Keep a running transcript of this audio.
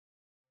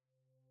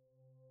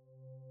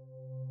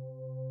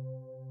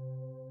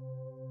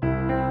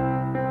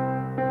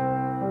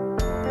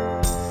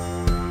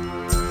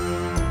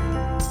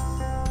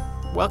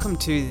Welcome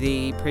to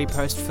the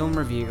pre-post film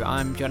review.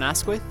 I'm John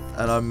Asquith.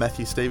 And I'm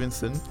Matthew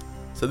Stevenson.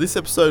 So this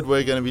episode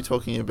we're going to be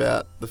talking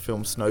about the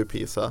film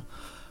Snowpiercer.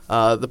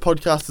 The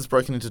podcast is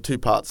broken into two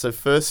parts. So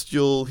first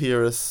you'll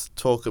hear us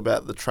talk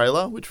about the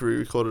trailer, which we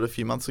recorded a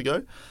few months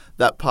ago.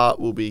 That part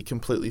will be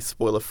completely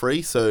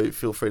spoiler-free, so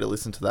feel free to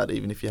listen to that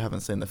even if you haven't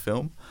seen the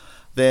film.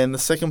 Then the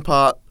second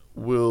part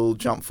will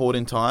jump forward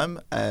in time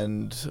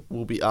and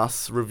will be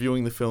us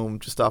reviewing the film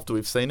just after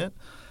we've seen it.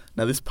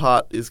 Now this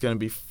part is going to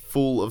be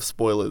full of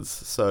spoilers,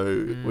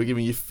 so we're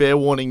giving you fair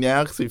warning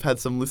now because we've had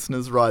some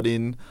listeners write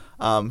in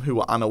who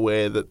were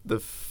unaware that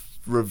the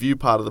review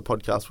part of the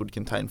podcast would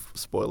contain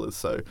spoilers.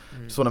 So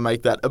just want to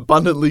make that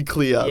abundantly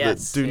clear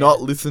that do not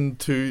listen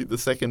to the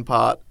second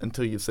part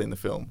until you've seen the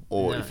film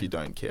or if you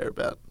don't care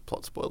about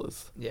plot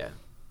spoilers. Yeah.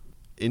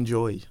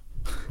 Enjoy.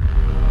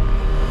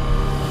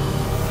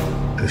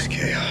 This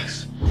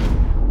chaos.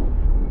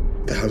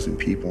 1,000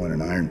 people in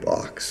an iron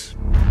box.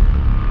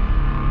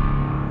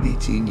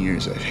 18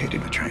 years I've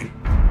hated a train.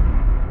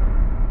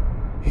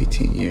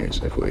 18 years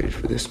I've waited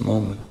for this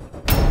moment.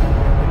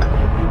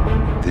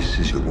 This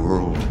is your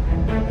world.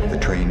 The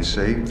train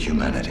saved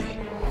humanity.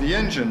 The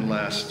engine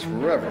lasts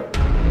forever.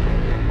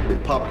 The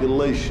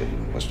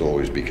population must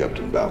always be kept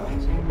in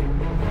balance.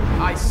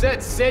 I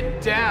said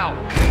sit down!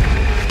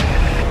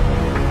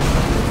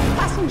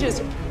 Passengers,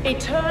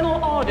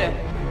 eternal order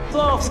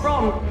flows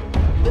from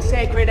the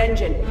sacred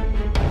engine.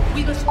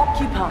 We must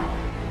occupy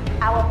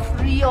our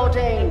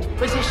preordained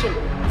position.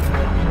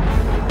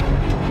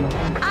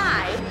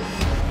 I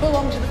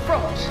belong to the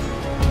front.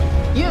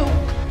 You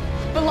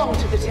belong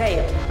to the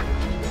tail.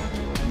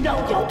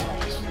 Know your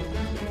place.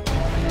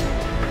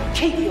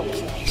 Keep your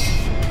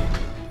place.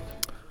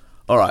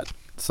 All right.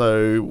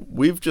 So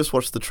we've just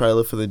watched the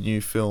trailer for the new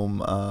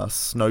film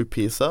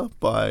Snowpiercer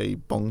by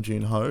Bong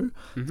Joon-ho,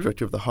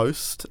 director of The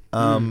Host.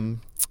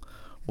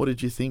 What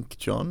did you think,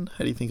 John?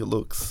 How do you think it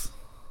looks?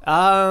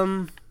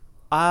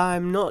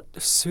 I'm not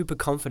super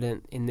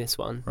confident in this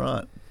one.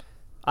 Right.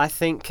 I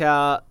think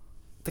the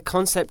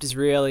concept is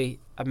really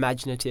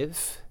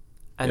imaginative,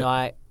 and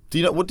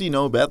what do you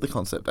know about the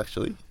concept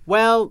actually?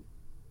 Well,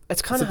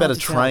 it's kind of about a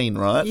train,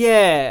 right?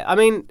 Yeah, I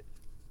mean,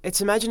 it's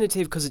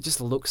imaginative because it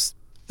just looks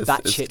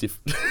batshit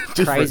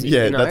crazy.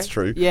 Yeah, you know? that's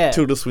true. Yeah.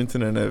 Tilda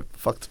Swinton and her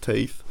fucked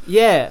teeth.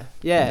 Yeah,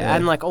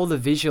 and like all the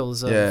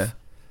visuals of. Yeah.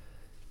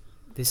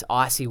 This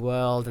icy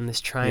world and this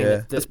train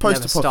that it's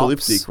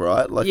post-apocalyptic,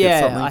 right? Like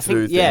it's something to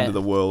do with the end of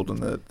the world and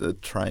the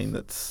train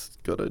that's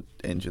got an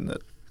engine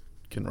that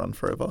can run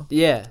forever.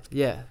 Yeah.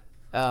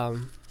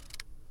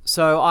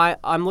 So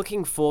I'm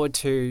looking forward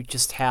to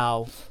just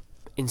how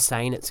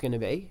insane it's going to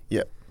be.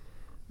 Yeah.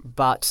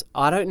 But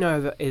I don't know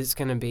if it's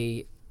going to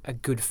be a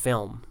good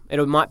film. It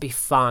might be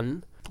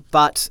fun,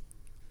 but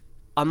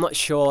I'm not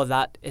sure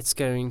that it's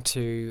going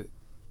to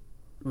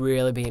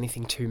really be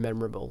anything too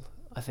memorable.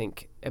 I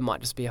think it might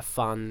just be a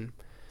fun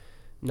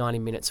 90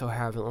 minutes or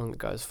however long it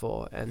goes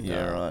for. And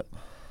right.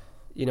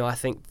 You know, I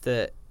think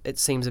that it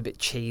seems a bit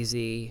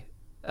cheesy.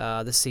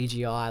 The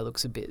CGI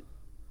looks a bit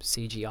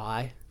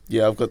CGI.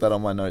 Yeah, I've got that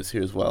on my notes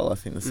here as well. I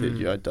think the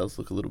CGI does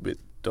look a little bit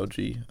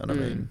dodgy. And I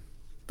mean,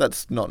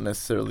 that's not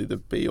necessarily the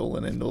be-all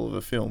and end-all of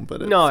a film,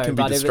 but it can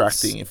be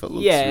distracting if it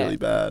looks really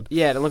bad.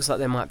 Yeah, and it looks like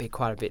there might be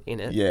quite a bit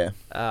in it. Yeah.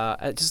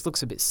 It just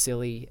looks a bit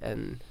silly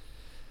and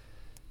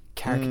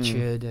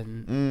caricatured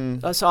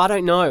and so I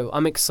don't know.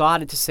 I'm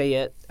excited to see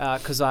it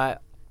because I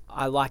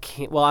like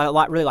him. Well,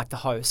 I really like The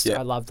Host.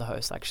 I love The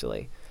Host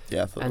actually.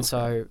 Yeah,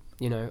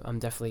 you know, I'm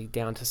definitely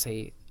down to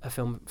see a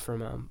film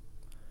from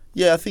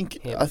I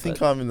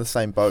think I'm in the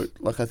same boat.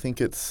 Like I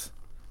think it's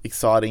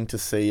exciting to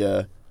see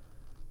a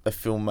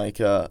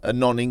filmmaker, a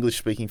non-English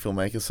speaking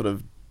filmmaker, sort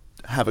of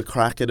have a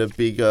crack at a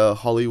bigger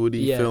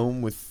Hollywoody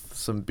film with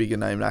some bigger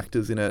named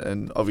actors in it,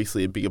 and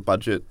obviously a bigger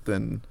budget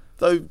than.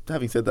 Though,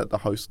 having said that, The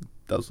Host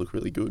does look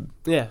really good.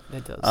 Yeah,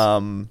 it does.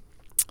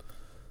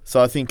 So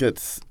I think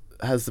it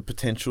has the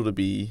potential to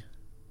be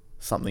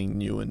something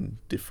new and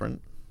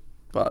different.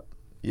 But,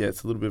 yeah,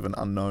 it's a little bit of an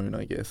unknown,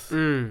 I guess.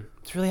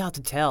 It's really hard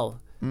to tell.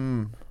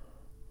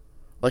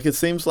 Like, it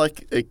seems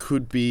like it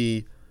could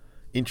be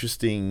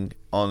interesting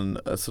on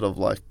a sort of,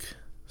 like,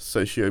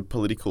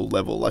 socio-political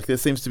level. Like, there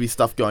seems to be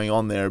stuff going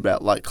on there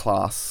about, like,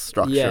 class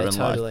structure and,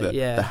 totally. like,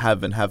 the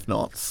have and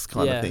have-nots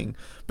kind of thing.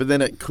 But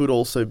then it could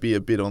also be a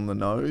bit on the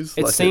nose.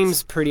 It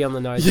seems pretty on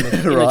the nose in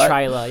the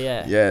trailer,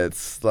 yeah. Yeah,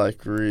 it's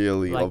like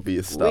really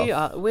obvious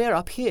stuff. We're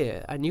up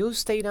here and you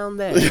stay down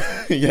there.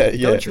 Yeah.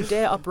 Don't you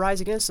dare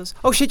uprise against us.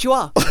 Oh shit, you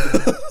are.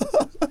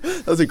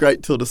 That was a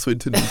great Tilda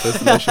Swinton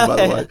impersonation, by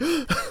the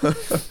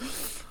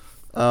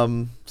way.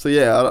 So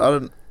yeah,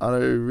 I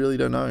really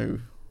don't know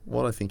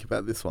what I think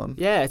about this one.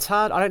 Yeah, it's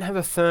hard. I don't have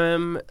a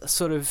firm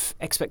sort of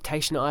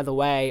expectation either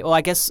way. Well,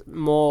 I guess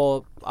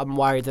more I'm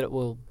worried that it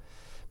will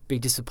be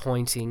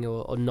disappointing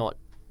or not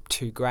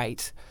too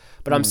great,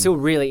 but I'm still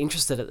really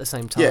interested at the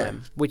same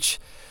time, which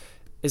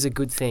is a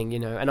good thing, you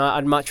know. And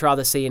I'd much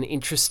rather see an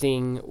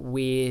interesting,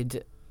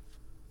 weird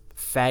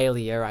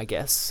failure, I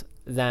guess,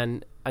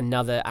 than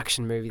another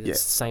action movie that's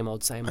same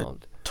old.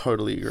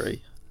 Totally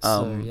agree.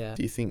 So,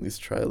 do you think this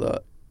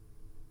trailer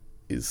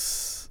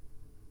is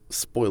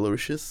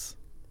spoilericious?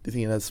 Do you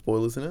think it has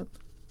spoilers in it?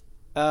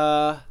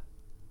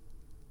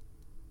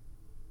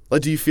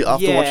 Like, do you feel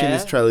after watching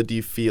this trailer? Do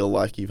you feel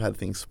like you've had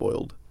things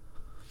spoiled?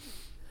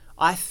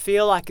 I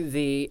feel like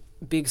the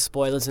big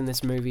spoilers in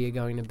this movie are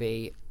going to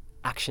be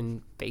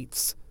action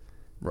beats,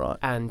 Right.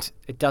 and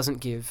it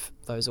doesn't give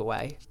those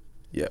away.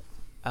 Yep.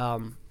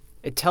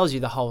 It tells you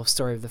the whole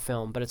story of the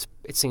film, but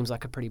it seems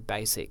like a pretty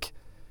basic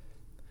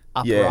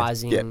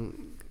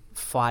uprising,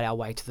 fight our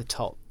way to the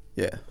top.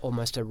 Yeah.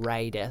 Almost a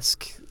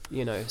raid-esque,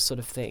 sort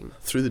of thing.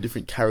 Through the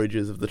different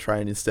carriages of the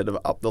train instead of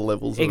up the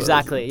levels of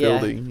Exactly, the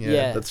building.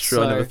 Yeah, that's true.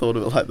 So, I never thought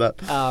of it like that.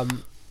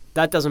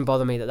 That doesn't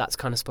bother me that's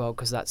kind of spoiled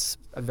because that's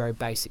a very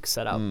basic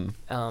setup.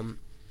 And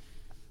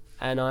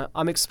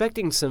I'm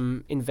expecting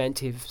some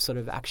inventive sort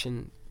of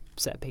action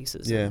set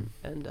pieces. Yeah.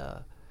 And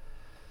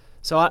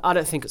so I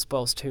don't think it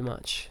spoils too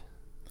much.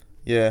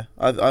 Yeah,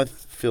 I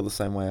feel the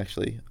same way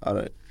actually.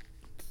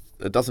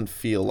 It doesn't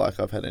feel like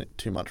I've had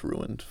too much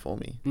ruined for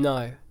me.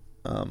 No.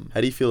 How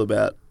do you feel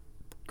about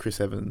Chris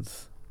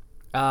Evans?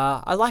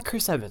 I like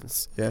Chris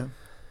Evans. Yeah.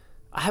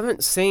 I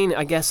haven't seen,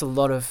 I guess, a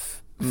lot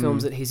of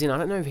films that he's in. I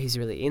don't know if he's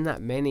really in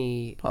that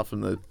many. Apart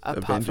from the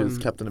Avengers,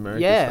 Captain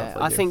America yeah,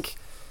 stuff. I think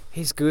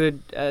he's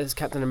good as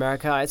Captain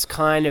America. It's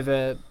kind of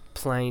a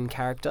plain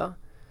character.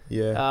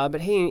 Yeah.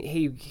 But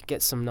he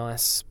gets some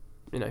nice,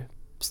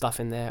 stuff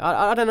in there.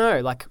 I don't know,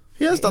 like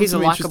he has done he's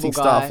some a interesting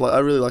likable guy. stuff. Like I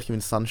really like him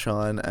in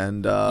Sunshine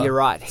and you're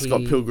right.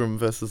 Scott Pilgrim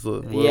versus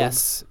the World.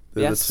 Yes.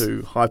 They're the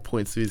two high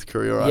points of his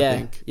career, I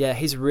think. Yeah,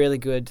 he's really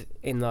good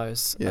in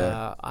those.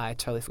 Yeah. I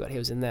totally forgot he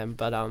was in them.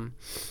 But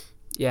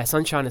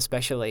Sunshine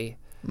especially,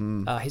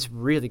 he's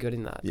really good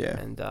in that. Yeah.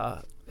 And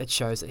it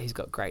shows that he's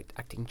got great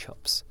acting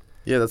chops.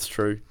 Yeah, that's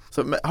true.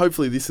 So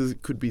hopefully this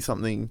could be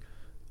something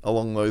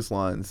along those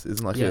lines.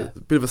 It's like a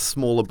bit of a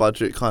smaller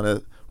budget kind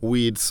of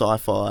weird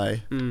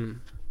sci-fi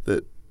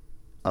that,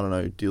 I don't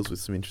know, deals with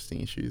some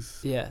interesting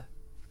issues. Yeah.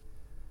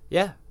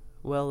 Yeah.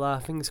 Well,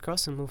 fingers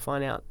crossed, and we'll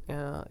find out.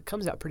 It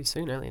comes out pretty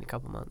soon, only in a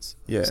couple of months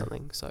or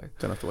something. So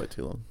don't have to wait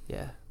too long.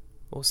 Yeah.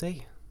 We'll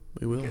see.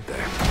 We will. Get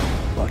there.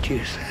 What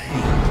you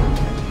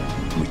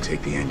say? We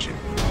take the engine,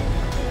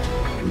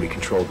 and we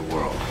control the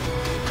world.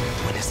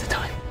 When is the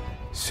time?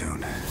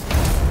 Soon.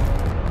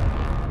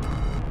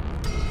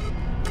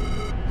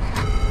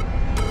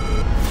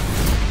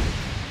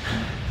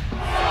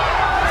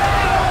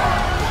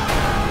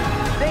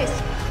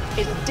 This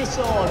is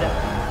disorder.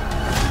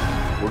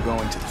 We're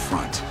going to the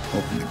front.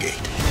 Open the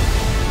gate.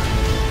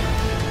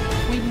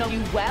 We've known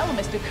you well,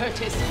 Mr.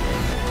 Curtis.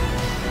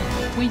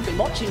 We've been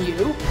watching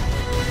you.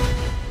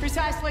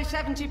 Precisely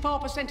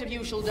 74% of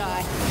you shall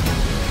die.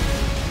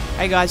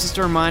 Hey guys, just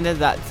a reminder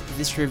that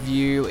this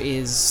review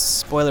is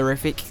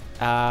spoilerific.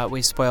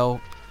 We spoil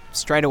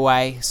straight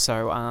away,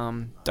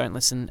 so don't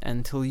listen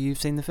until you've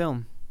seen the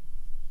film.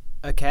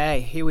 Okay,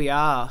 here we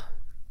are.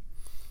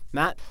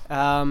 Matt,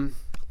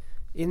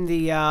 in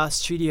the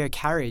studio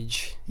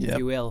carriage, if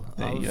you will,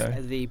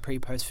 of the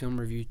pre-post film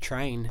review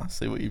train. I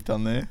see what you've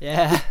done there.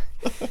 Yeah.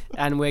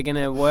 And we're going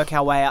to work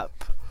our way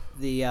up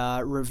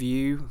the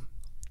review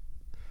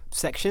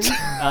section.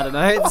 I don't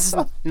know. It's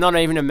not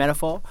even a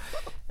metaphor.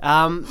 We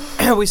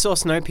saw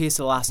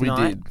Snowpiercer last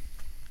night. We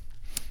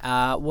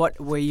did. What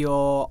were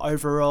your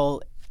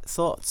overall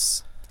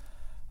thoughts?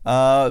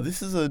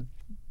 This is a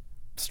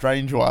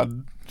strange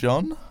one,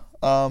 John.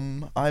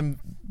 I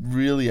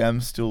really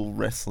am still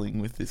wrestling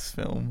with this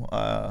film.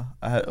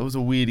 It was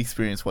a weird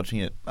experience watching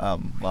it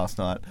last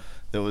night.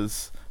 There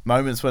was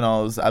moments when I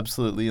was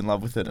absolutely in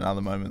love with it and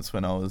other moments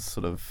when I was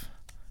sort of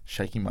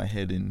shaking my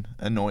head in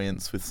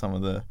annoyance with some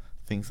of the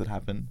things that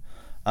happened.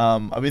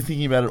 I've been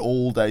thinking about it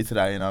all day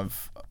today and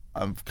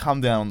I've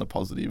come down on the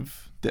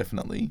positive,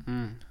 definitely.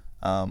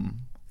 I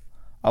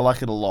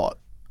like it a lot.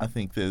 I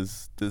think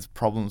there's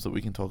problems that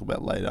we can talk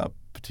about later,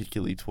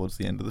 particularly towards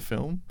the end of the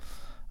film.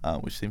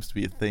 Which seems to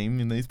be a theme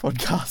in these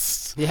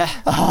podcasts. Yeah.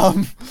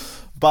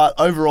 But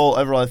overall,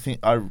 I think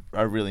I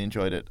really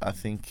enjoyed it. I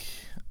think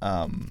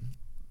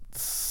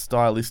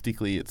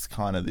stylistically, it's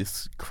kind of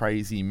this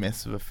crazy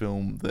mess of a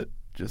film that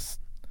just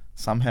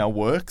somehow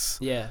works.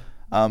 Yeah.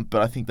 But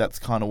I think that's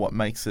kind of what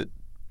makes it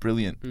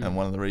brilliant, and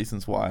one of the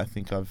reasons why I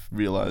think I've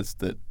realised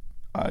that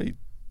I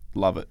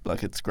love it.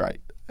 Like, it's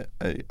great.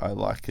 I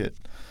like it.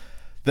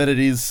 That it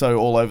is so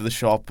all over the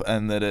shop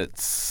and that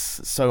it's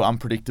so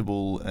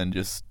unpredictable and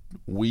just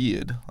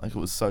weird. Like, it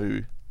was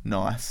so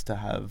nice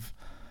to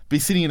be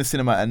sitting in a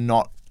cinema and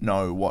not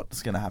know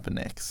what's going to happen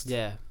next.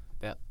 Yeah.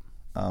 Yep.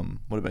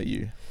 What about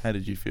you? How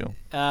did you feel?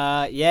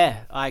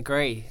 Yeah, I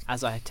agree,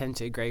 as I tend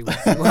to agree with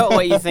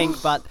what you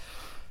think. But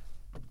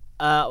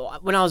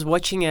when I was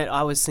watching it,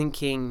 I was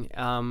thinking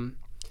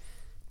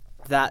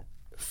that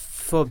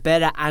for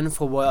better and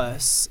for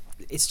worse,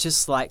 it's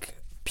just like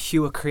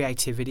pure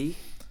creativity.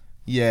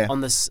 Yeah. On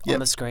the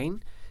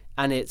screen,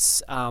 and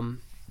it's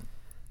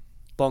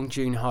Bong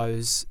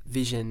Joon-ho's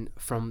vision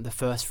from the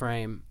first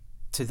frame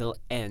to the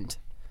end,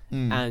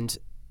 and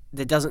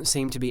there doesn't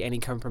seem to be any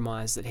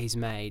compromise that he's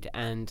made,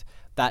 and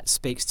that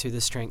speaks to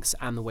the strengths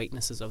and the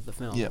weaknesses of the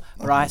film. Yep.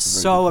 But I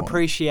so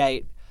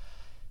appreciate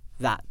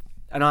that.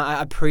 And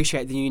I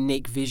appreciate the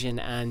unique vision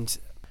and,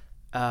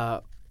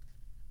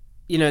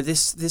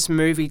 this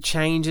movie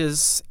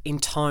changes in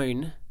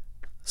tone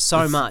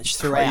so It's much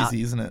throughout.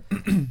 Crazy, isn't it?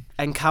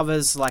 And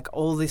covers like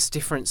all this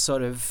different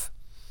sort of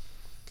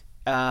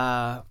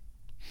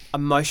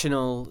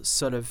emotional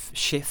sort of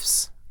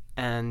shifts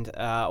and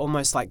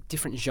almost like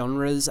different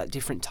genres at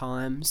different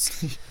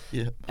times.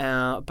 Yeah.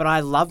 But I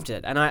loved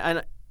it,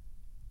 and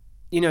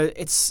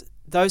it's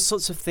those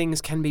sorts of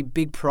things can be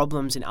big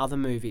problems in other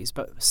movies,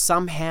 but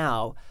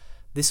somehow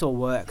this all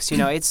works.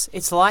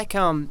 It's like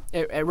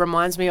it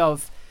reminds me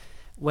of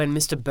when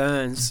Mr.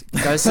 Burns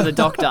goes to the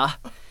doctor.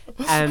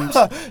 And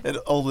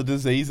all the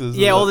diseases.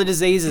 Yeah, all the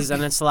diseases.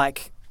 And it's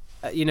like,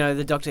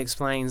 the doctor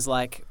explains,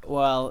 like,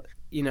 well,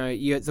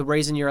 the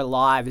reason you're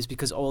alive is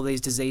because all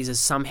these diseases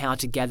somehow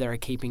together are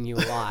keeping you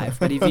alive.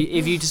 But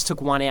if you just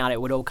took one out,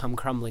 it would all come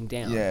crumbling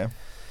down. Yeah.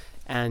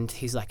 And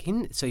he's like,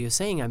 so you're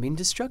saying I'm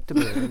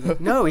indestructible? Like,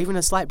 no, even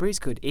a slight breeze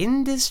could.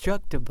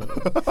 Indestructible.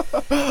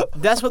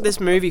 That's what this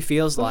movie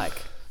feels like.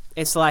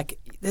 It's like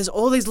there's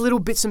all these little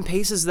bits and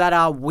pieces that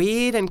are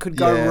weird and could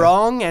go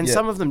wrong, and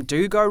some of them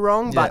do go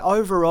wrong. But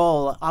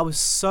overall, I was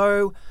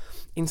so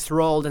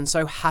enthralled and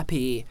so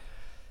happy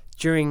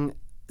during,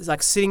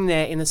 like, sitting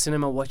there in the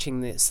cinema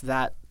watching this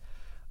that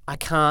I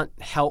can't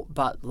help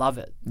but love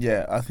it.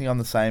 Yeah, I think I'm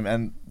the same.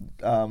 And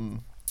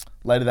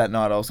later that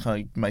night, I was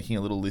kind of making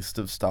a little list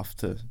of stuff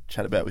to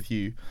chat about with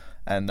you.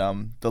 And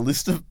the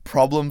list of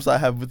problems I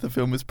have with the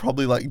film is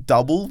probably like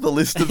double the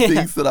list of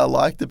things that I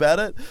liked about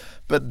it.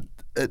 But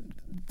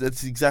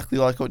that's exactly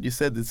like what you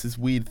said. There's this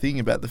weird thing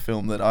about the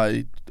film that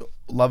I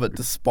love it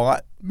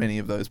despite many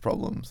of those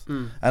problems.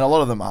 And a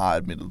lot of them are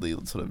admittedly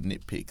sort of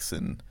nitpicks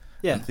and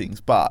things.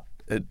 But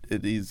it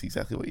is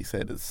exactly what you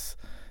said.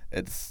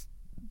 It's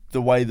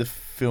the way the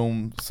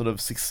film sort of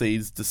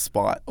succeeds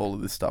despite all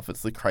of this stuff.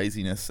 It's the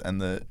craziness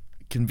and the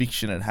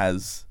conviction it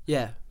has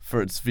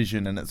for its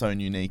vision and its own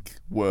unique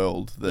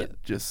world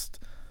that just,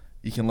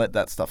 you can let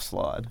that stuff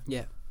slide.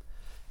 Yeah.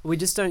 We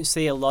just don't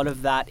see a lot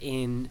of that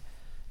in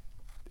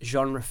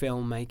genre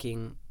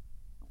filmmaking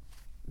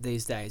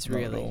these days,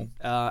 really.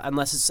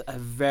 Unless it's a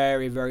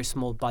very, very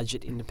small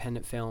budget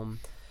independent film.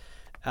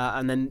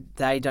 And then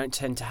they don't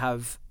tend to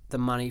have the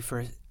money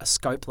for a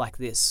scope like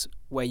this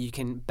where you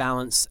can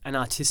balance an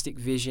artistic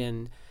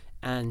vision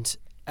and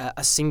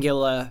a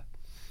singular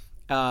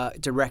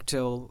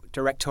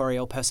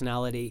directorial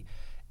personality,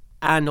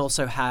 and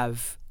also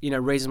have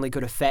reasonably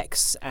good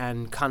effects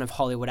and kind of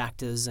Hollywood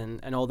actors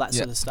and all that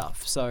sort of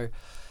stuff. So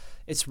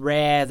it's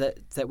rare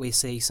that we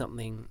see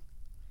something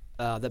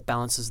that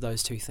balances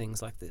those two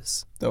things like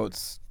this. Though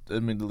it's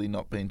admittedly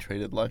not being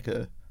treated like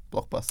a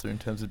blockbuster in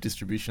terms of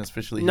distribution,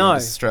 especially here in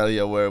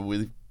Australia, where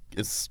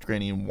it's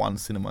screening in one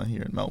cinema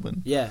here in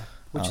Melbourne. Yeah,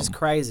 which is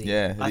crazy.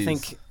 Yeah, I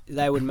think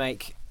they would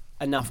make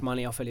enough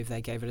money off it if they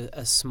gave it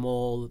a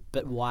small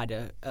but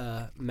wider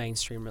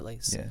mainstream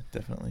release. Yeah,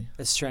 definitely.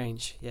 It's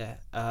strange, yeah.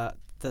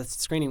 The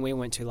screening we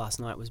went to last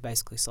night was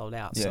basically sold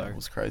out. Yeah, so it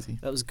was crazy.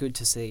 That was good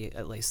to see,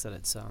 at least, that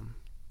it's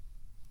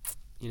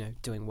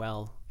doing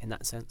well in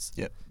that sense.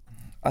 Yep.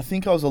 I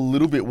think I was a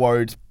little bit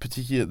worried,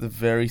 particularly at the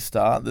very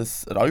start.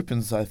 It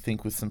opens, I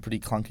think, with some pretty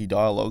clunky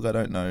dialogue. I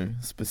don't know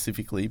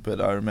specifically, but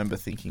I remember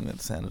thinking that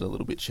it sounded a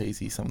little bit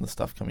cheesy, some of the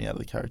stuff coming out of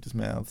the characters'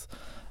 mouths.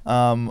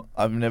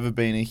 I've never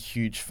been a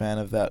huge fan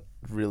of that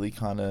really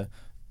kind of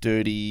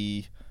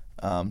dirty,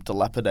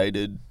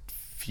 dilapidated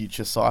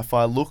future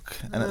sci-fi look,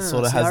 and it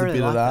sort of has a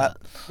bit of that.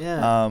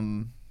 Yeah.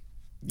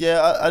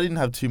 I didn't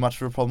have too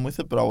much of a problem with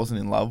it, but I wasn't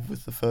in love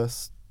with the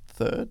first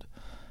third.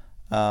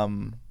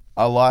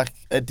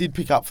 It did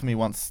pick up for me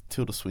once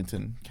Tilda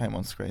Swinton came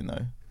on screen,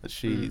 though.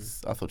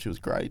 I thought she was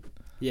great.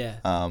 Yeah.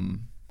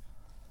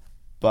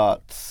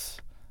 But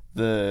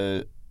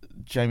the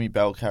Jamie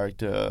Bell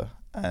character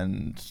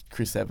and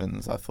Chris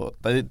Evans, I thought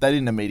they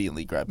didn't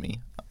immediately grab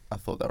me. I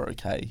thought they were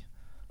okay.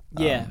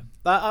 Yeah,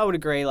 I would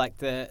agree. Like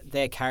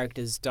their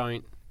characters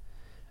don't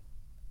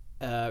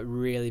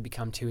really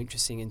become too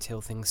interesting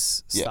until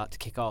things start to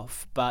kick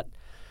off. But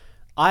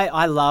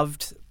I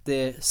loved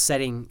the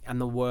setting and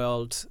the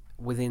world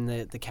within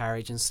the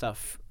carriage and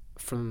stuff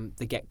from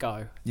the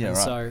get-go. Yeah, and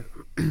right. So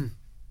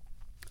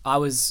I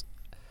was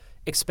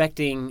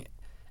expecting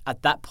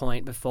at that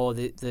point, before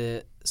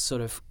the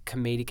sort of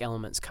comedic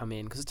elements come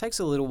in, because it takes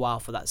a little while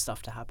for that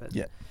stuff to happen.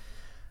 Yeah.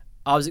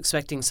 I was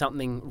expecting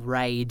something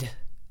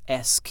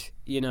Raid-esque,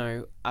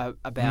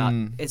 about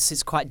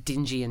it's quite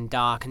dingy and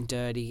dark and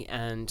dirty,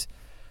 and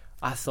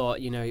I thought,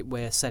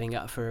 we're setting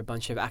up for a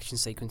bunch of action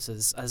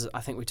sequences, as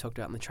I think we talked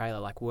about in the trailer,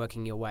 like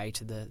working your way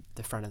to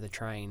the front of the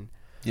train.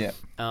 Yeah.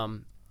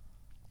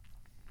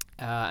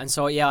 And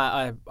so,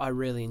 I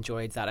really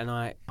enjoyed that, and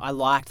I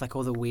liked like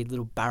all the weird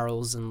little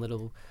barrels and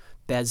little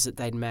beds that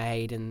they'd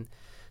made, and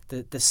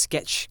the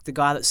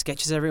guy that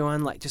sketches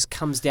everyone like just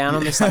comes down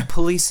on this like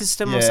pulley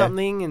system or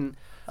something, and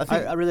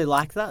I really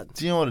like that.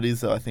 Do you know what it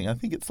is though? I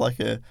think it's like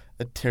a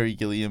Terry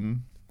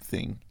Gilliam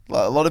thing.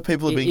 Like, a lot of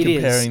people have been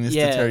comparing this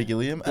to Terry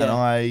Gilliam, and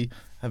I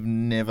have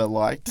never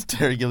liked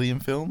Terry Gilliam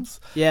films.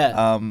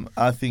 Yeah.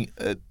 I think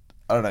I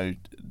don't know.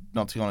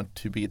 not to go on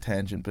too big a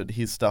tangent, but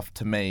his stuff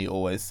to me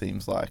always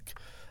seems like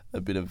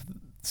a bit of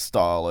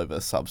style over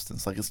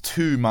substance. Like, it's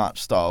too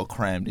much style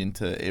crammed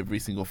into every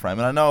single frame.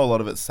 And I know a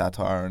lot of it's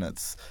satire and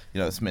it's,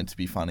 it's meant to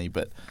be funny,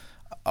 but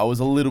I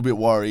was a little bit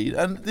worried.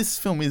 And this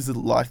film is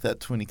like that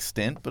to an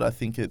extent, but I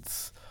think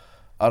it's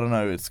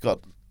got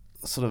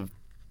sort of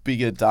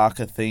bigger,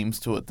 darker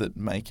themes to it that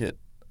make it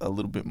a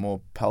little bit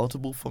more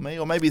palatable for me.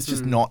 Or maybe it's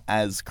just not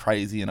as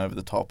crazy and over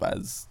the top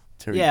as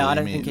Terry Gilliam I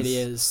don't think it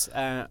is.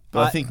 But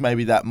I think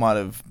maybe that might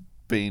have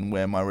been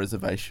where my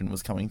reservation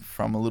was coming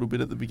from a little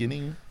bit at the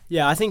beginning.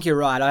 Yeah, I think you're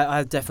right.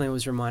 I definitely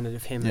was reminded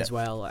of him as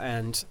well.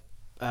 And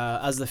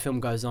as the film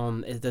goes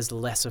on, there's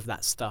less of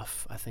that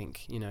stuff, I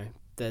think.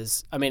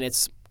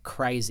 It's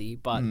crazy,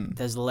 but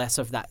there's less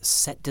of that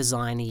set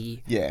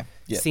designy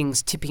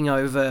things tipping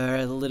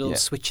over, little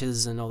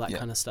switches and all that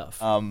kind of stuff.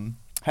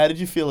 How did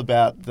you feel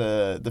about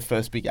the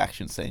first big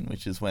action scene,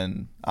 which is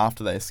when,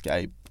 after they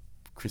escape,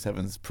 Chris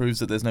Evans proves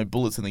that there's no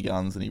bullets in the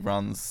guns and he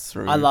runs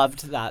through... I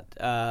loved that,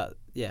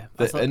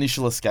 The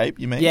initial escape,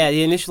 you mean? Yeah,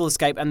 the initial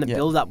escape and the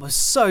build-up was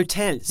so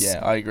tense. Yeah,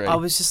 I agree. I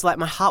was just like,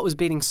 my heart was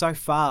beating so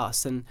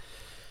fast. And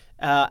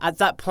at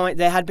that point,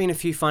 there had been a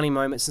few funny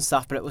moments and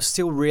stuff, but it was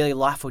still really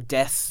life or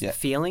death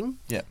feeling.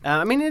 Yeah.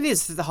 It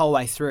is the whole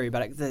way through,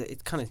 but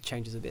it kind of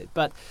changes a bit.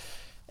 But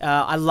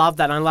I love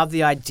that. And I love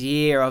the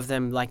idea of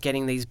them like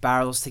getting these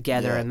barrels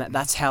together, and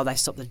that's how they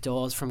stop the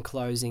doors from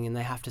closing, and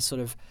they have to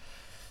sort of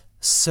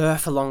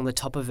surf along the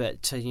top of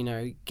it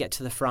to, get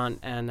to the front.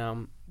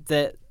 And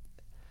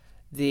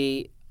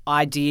the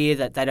idea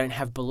that they don't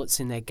have bullets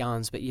in their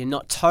guns, but you're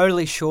not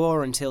totally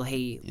sure until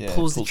he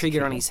pulls the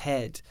trigger on his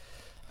head.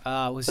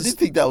 I did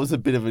think that was a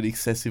bit of an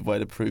excessive way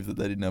to prove that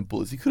they didn't have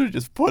bullets. He could have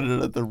just pointed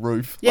it at the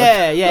roof.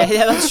 Yeah,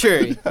 that's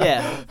true.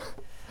 Yeah.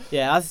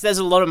 Yeah, there's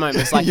a lot of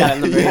moments like that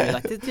in the movie.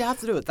 Like, did you have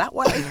to do it that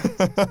way?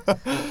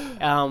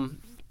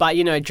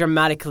 But,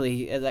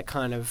 dramatically, that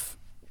kind of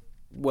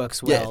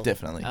works well. Yeah,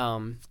 definitely.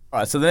 All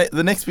right, so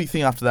the next big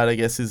thing after that, I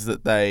guess, is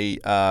that they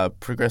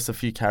progress a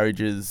few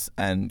carriages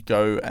and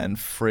go and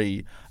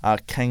free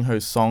Kang Ho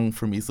Song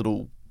from his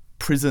little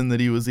prison that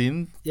he was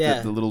in.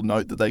 The little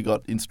note that they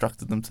got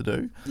instructed them to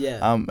do.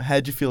 Yeah.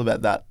 How'd you feel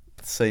about that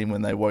scene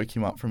when they woke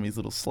him up from his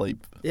little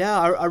sleep? Yeah,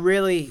 I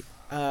really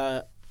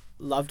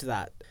loved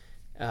that.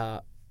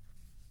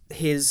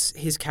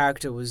 His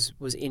character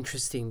was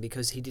interesting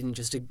because he didn't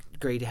just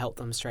agree to help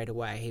them straight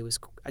away. He was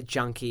a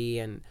junkie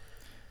and...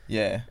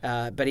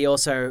 but he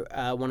also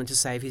wanted to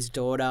save his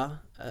daughter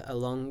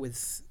along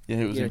with... Yeah,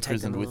 who was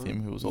imprisoned with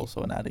him, who was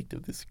also an addict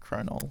of this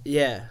Cronol.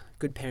 Yeah,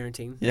 good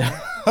parenting. Yeah.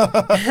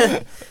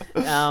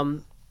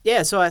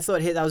 So I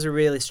thought that was a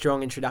really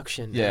strong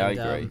introduction. Yeah, and,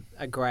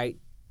 I agree.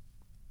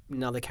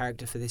 Another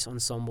character for this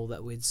ensemble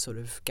that we're sort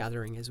of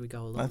gathering as we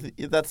go along. I think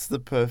that's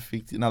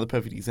another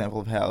perfect example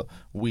of how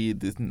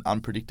weird and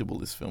unpredictable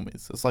this film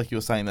is. It's like you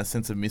were saying, that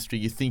sense of mystery.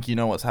 You think you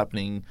know what's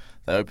happening.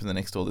 They open the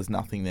next door, there's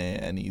nothing there,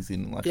 and he's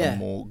in like a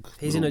morgue.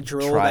 He's in a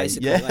drawer, tray.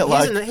 basically.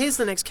 Yeah, here's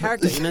the next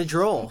character in a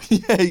drawer.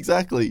 Yeah,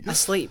 exactly.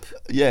 Asleep.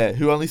 Yeah,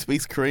 who only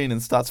speaks Korean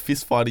and starts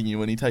fist fighting you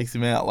when he takes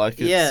him out. Like,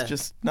 it's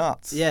just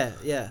nuts. Yeah.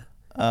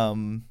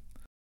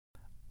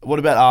 What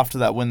about after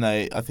that when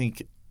I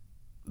think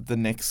the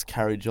next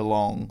carriage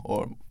along,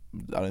 or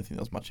I don't think there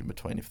was much in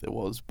between if there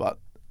was, but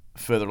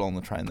further along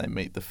the train they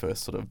meet the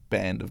first sort of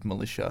band of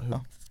militia.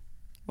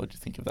 What did you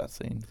think of that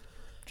scene,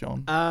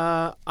 John?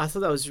 I thought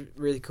that was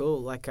really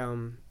cool. Like,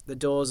 the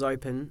doors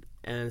open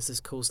and it's this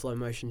cool slow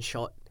motion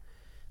shot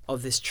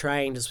of this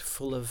train just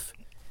full of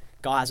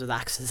guys with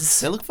axes.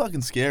 They look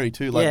fucking scary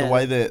too, like the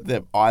way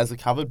their eyes are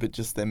covered but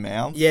just their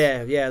mouths.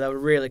 Yeah, they were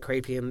really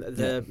creepy, and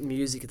the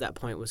music at that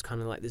point was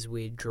kind of like this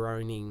weird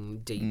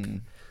droning, deep,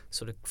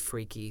 sort of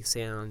freaky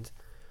sound.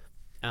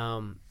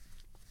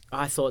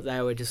 I thought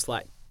they were just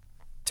like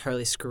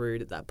totally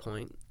screwed at that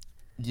point.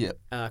 Yep.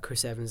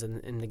 Chris Evans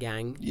and the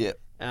gang. Yep.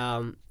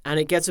 And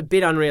it gets a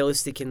bit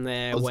unrealistic in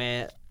there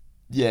where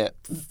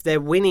they're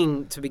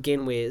winning to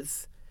begin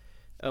with,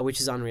 which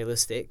is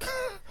unrealistic.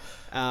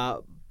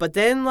 But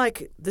then,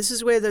 like, this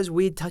is where those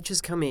weird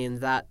touches come in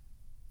that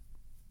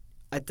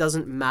it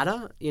doesn't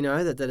matter,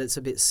 that it's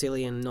a bit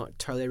silly and not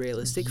totally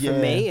realistic for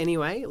me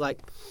anyway. Like,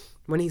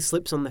 when he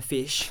slips on the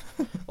fish,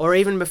 or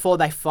even before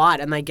they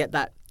fight and they get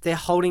that, they're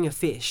holding a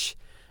fish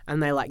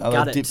and they,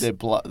 gut it. Dip their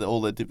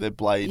dip their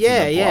blades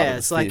Yeah, in the blood of the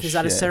It's like, fish, is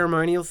that a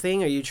ceremonial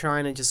thing? Are you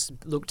trying to just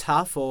look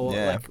tough, or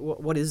like,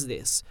 what is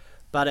this?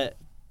 But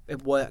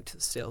it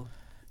worked still.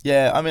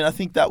 Yeah, I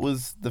think that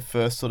was the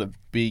first sort of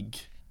big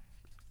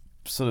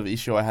sort of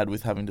issue I had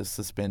with having to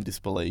suspend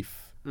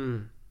disbelief.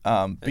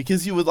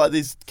 Because you were like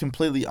these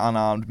completely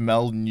unarmed,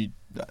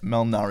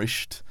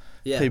 malnourished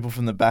people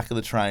from the back of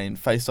the train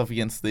faced off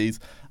against these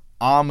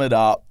armoured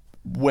up,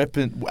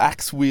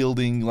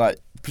 axe-wielding, like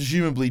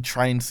presumably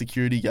trained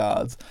security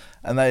guards,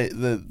 and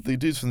the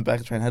dudes from the back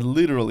of the train had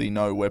literally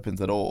no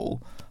weapons at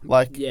all.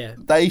 Like,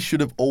 they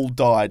should have all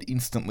died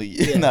instantly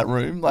in that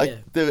room.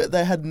 Like,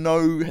 they had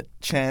no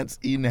chance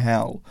in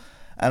hell.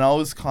 And I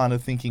was kind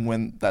of thinking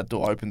when that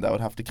door opened, they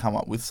would have to come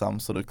up with some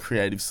sort of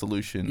creative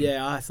solution.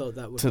 Yeah, I thought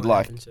that would to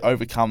like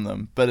overcome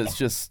them, but it's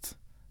just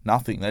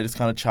nothing. They just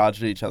kind of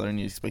charged at each other, and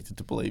you expected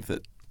to believe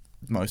that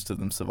most of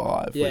them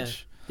survive. Yeah,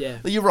 which, yeah.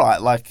 You're right.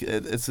 Like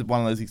it's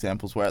one of those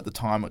examples where at the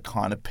time it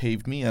kind of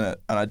peeved me, and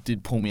it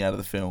did pull me out of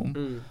the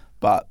film.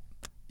 But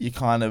you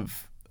kind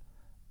of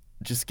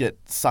just get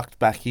sucked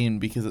back in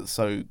because it's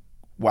so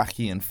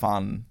wacky and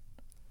fun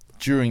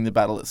during the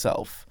battle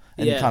itself,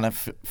 and you kind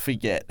of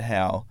forget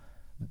how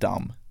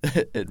dumb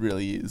it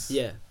really is.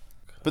 Yeah.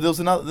 But there was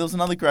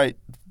another great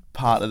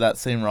part of that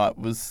scene, right?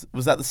 Was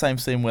that the same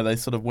scene where they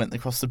sort of went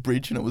across the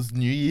bridge and it was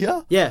New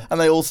Year? Yeah. And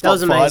they all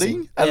stopped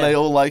fighting and they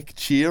all like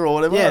cheer or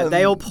whatever? Yeah,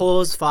 they all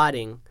pause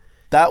fighting.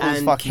 That was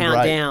and fucking count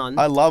great. down.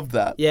 I loved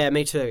that. Yeah,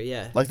 me too,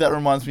 yeah. Like that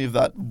reminds me of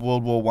that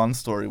World War I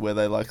story where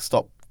they like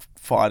stopped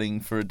fighting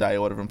for a day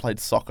or whatever and played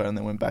soccer and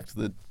then went back to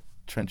the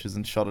trenches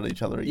and shot at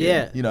each other again.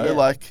 Yeah. You know,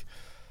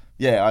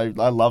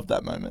 I loved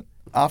that moment.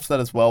 After that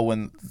as well,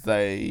 when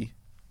they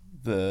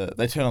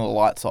turn all the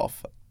lights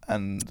off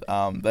and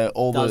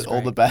all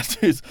the bad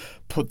dudes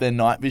put their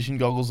night vision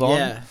goggles on.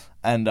 Yeah.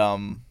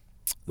 And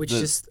which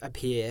just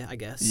appear, I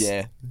guess.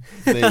 Yeah.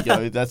 There you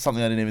go. That's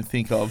something I didn't even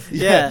think of.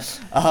 Yeah.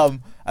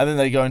 And then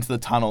they go into the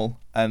tunnel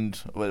and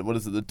what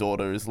is it? The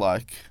daughter is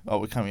like, "Oh,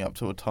 we're coming up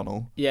to a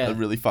tunnel." Yeah. A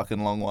really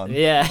fucking long one.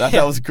 Yeah.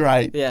 That was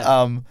great.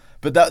 Yeah.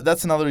 But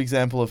that's another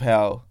example of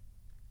how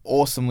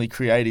awesomely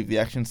creative the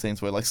action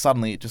scenes were. Like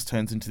suddenly it just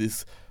turns into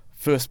this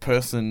first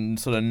person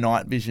sort of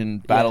night vision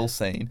battle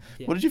scene.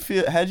 Yeah. What did you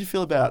feel? How did you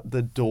feel about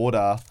the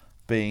daughter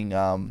being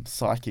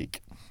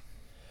psychic?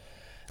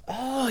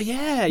 Oh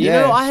yeah, you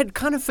know, I had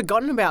kind of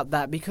forgotten about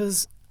that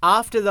because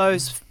after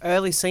those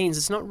early scenes,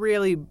 it's not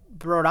really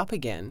brought up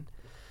again.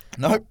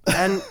 Nope.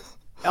 And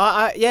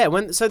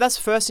so that's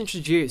first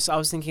introduced. I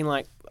was thinking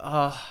like,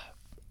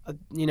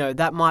 you know,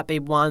 that might be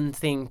one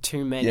thing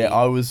too many.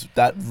 Yeah,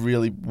 that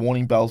really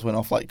warning bells went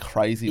off like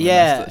crazy.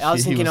 Yeah, I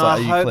was thinking,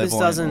 I hope this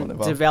doesn't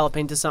develop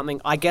into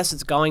something. I guess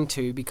it's going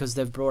to because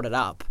they've brought it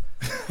up.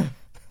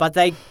 But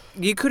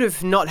you could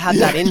have not had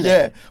that in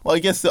there. Yeah, well, I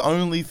guess the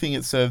only thing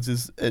it serves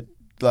is it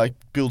like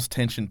builds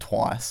tension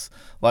twice.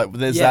 Like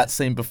there's that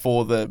scene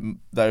before they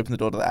open the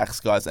door to the Axe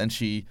guys, and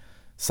she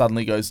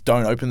suddenly goes,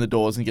 "Don't open the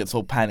doors," and gets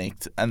all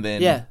panicked, and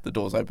then the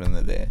doors open and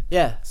they're there.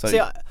 Yeah. So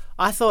see,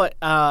 I thought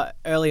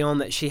early on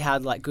that she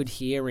had like good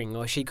hearing,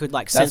 or she could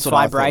like sense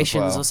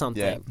vibrations or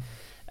something.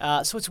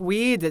 Yeah. So it's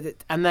weird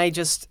that and they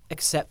just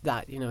accept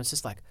that. You know, it's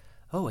just like,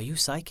 "Oh, are you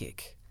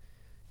psychic?"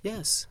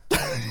 Yes.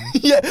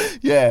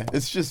 yeah.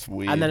 It's just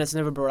weird. And then it's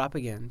never brought up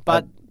again.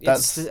 But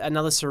it's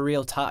another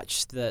surreal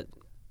touch that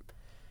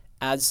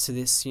adds to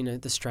this, you know,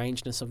 the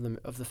strangeness of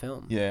the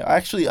film. Yeah,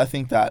 I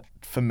think that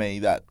for me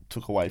that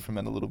took away from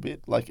it a little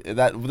bit. Like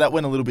that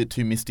went a little bit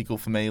too mystical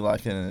for me.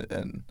 Like,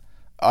 and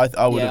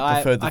I would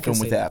have preferred the film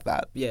without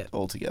that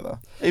altogether.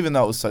 Even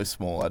though it was so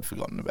small, I'd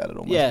forgotten about it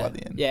almost by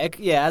the end.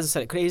 Yeah. As I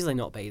said, it could easily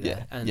not be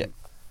there.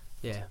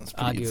 Yeah.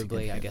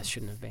 Arguably, I guess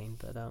shouldn't have been.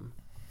 But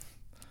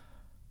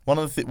one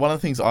of the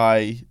things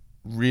I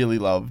really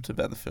loved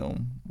about the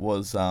film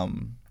was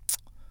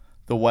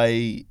the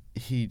way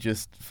he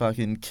just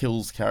fucking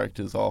kills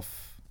characters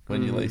off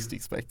when you least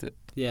expect it.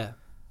 Yeah.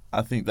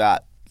 I think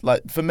that,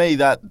 like, for me,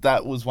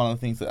 that was one of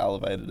the things that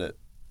elevated it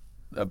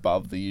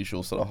above the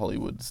usual sort of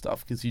Hollywood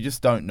stuff, because you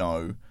just don't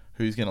know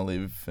who's going to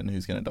live and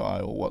who's going to die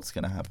or what's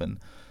going to happen.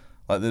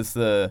 Like, there's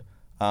the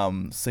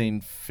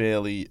scene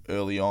fairly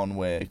early on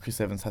where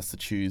Chris Evans has to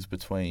choose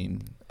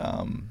between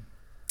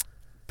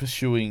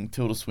pursuing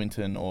Tilda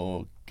Swinton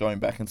or going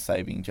back and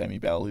saving Jamie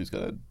Bell, who's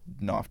got a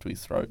knife to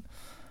his throat.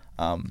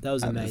 That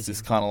was amazing. There's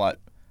this kind of like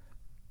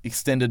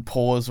extended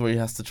pause where he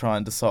has to try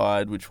and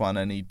decide which one,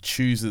 and he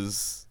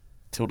chooses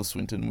Tilda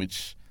Swinton,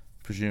 which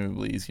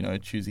presumably is, you know,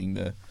 choosing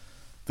the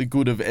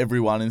good of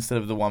everyone instead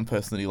of the one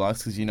person that he likes,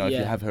 because, you know, if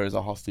you have her as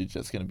a hostage,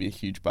 that's going to be a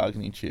huge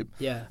bargaining chip.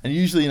 Yeah. And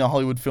usually in a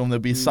Hollywood film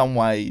there'd be some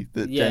way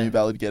that Jamie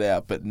Bell would get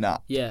out, but nah.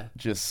 Yeah.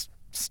 Just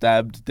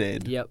stabbed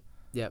dead. Yep.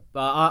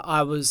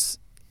 I was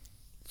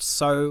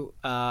so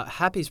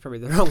happy is probably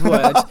the wrong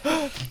word,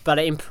 but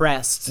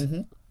impressed.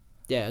 Mm-hmm.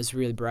 Yeah, it was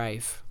really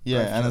brave.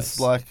 Yeah, and it's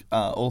like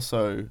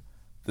also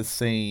the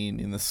scene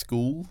in the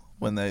school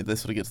when they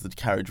sort of get to the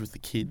carriage with the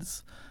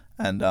kids,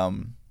 and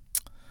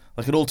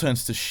like it all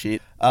turns to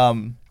shit.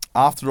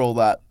 After all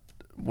that,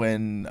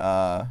 when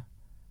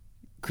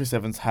Chris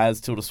Evans has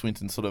Tilda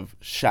Swinton sort of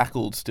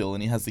shackled still,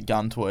 and he has the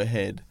gun to her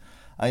head,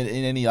 in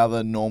any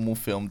other normal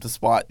film,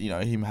 despite, you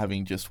know, him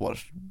having just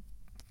watched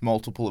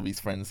multiple of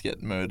his friends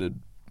get murdered,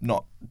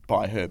 not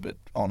by her but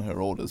on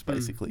her orders,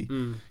 basically,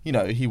 you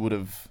know, he would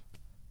have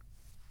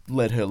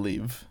let her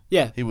live.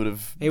 Yeah. He would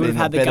have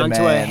had the gun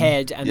to her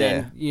head and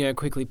then, you know,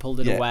 quickly pulled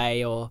it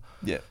away or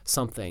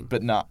something.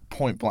 But nah,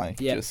 point blank,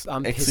 just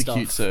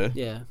executes her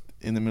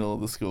in the middle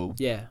of the school.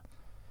 Yeah.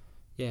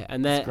 Yeah,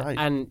 and that,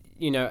 and,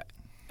 you know,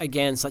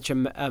 again, such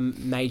a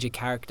major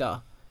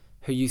character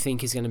who you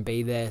think is going to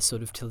be there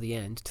sort of till the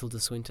end, Tilda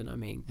Swinton, I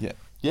mean. Yeah.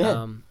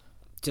 Yeah.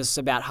 Just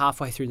about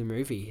halfway through the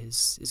movie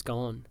is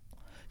gone.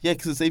 Yeah,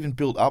 because it's even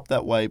built up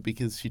that way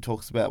because she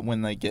talks about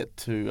when they get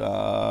to,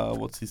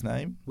 what's his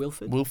name?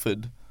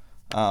 Wilford.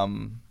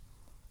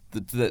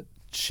 That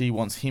she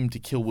wants him to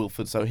kill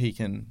Wilford so he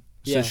can,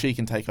 so she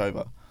can take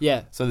over.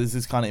 Yeah. So there's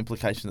this kind of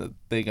implication that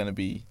they're going to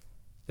be...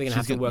 They're going to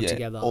have to work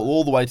together.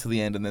 All the way to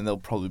the end, and then there'll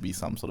probably be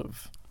some sort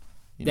of...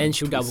 Then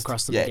she'll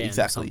double-cross them again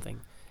or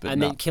something. But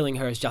then killing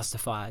her is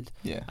justified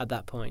at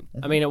that point.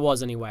 I mean, it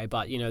was anyway,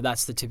 but,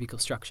 that's the typical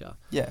structure.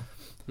 Yeah.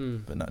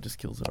 But no, it just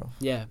kills her off.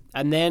 Yeah.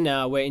 And then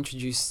we're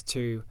introduced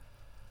to,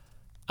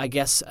 I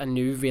guess, a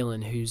new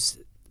villain who's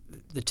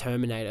the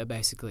Terminator,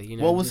 basically.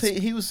 Well, was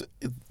he was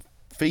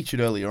featured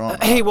earlier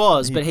on. He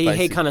was, but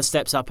he kind of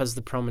steps up as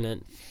the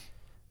prominent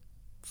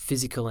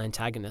physical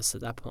antagonist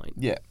at that point.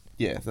 Yeah,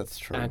 that's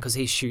true. Because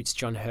he shoots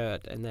John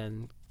Hurt and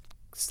then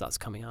starts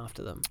coming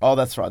after them. Oh,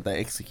 that's right. They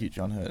execute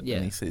John Hurt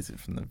and he sees it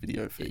from the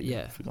video feed.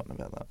 Yeah. I've forgotten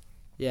about that.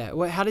 Yeah.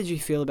 Well, how did you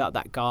feel about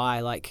that guy?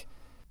 Like...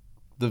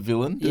 The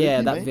villain?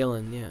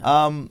 Villain,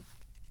 yeah.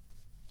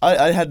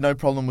 I had no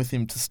problem with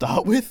him to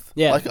start with.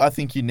 Yeah. Like, I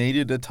think you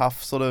needed a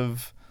tough sort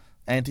of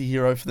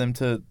anti-hero for them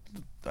to...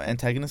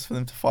 antagonist for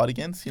them to fight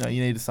against. You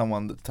needed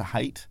someone to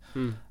hate.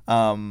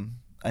 And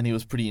he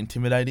was pretty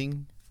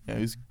intimidating. He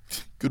was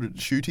good at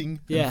shooting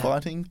and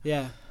fighting.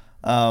 Yeah.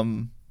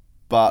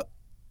 But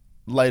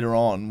later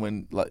on,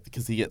 when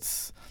because he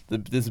gets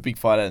there's a big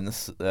fight in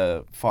this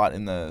fight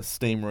in the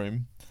steam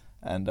room,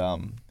 and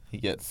he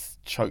gets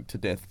choked to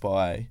death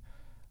by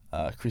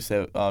Chris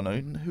Evans. Oh no,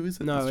 who is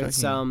it? No,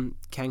 it's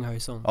Kang Ho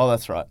Song. Oh,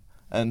 that's right.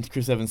 And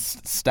Chris Evans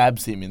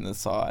stabs him in the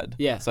side.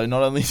 Yeah. So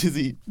not only does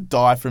he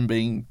die from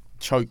being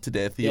choked to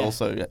death, he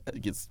also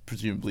gets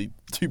presumably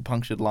 2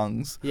 punctured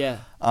lungs. Yeah.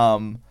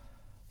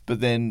 But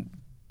then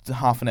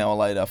half an hour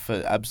later,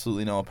 for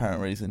absolutely no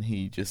apparent reason,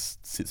 he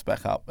just sits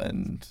back up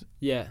and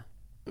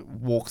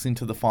walks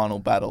into the final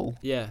battle.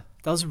 Yeah.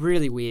 That was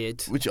really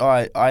weird. Which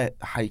I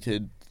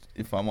hated,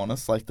 if I'm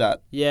honest, like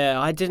that. Yeah,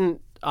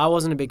 I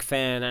wasn't a big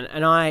fan.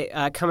 And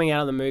I coming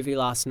out of the movie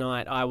last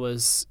night, I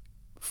was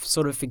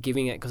sort of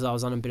forgiving it because I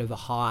was on a bit of a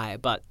high.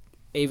 But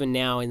even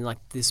now in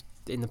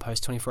the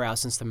post 24 hours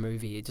since the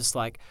movie, it just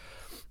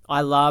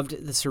I loved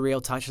the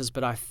surreal touches,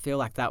 but I feel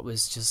like that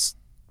was just...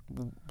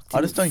 I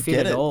just don't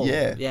get it. All.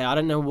 Yeah. Yeah, I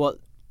don't know what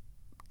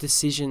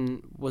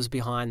decision was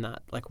behind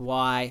that. Like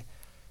why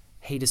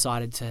he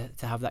decided to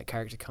have that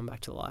character come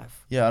back to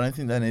life. Yeah, I don't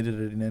think they needed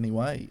it in any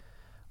way.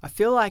 I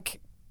feel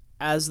like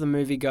as the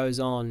movie goes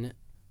on,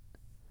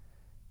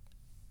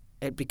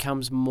 it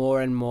becomes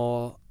more and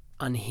more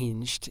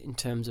unhinged in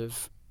terms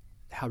of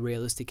how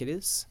realistic it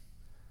is.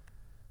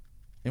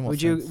 In what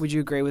sense? Would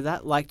you agree with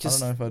that? Like,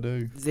 just I don't know if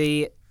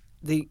I do.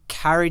 The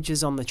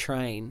carriages on the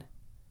train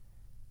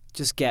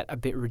just get a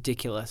bit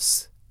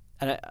ridiculous,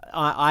 and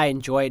I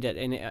enjoyed it,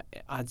 and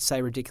I'd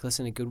say ridiculous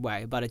in a good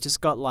way. But it just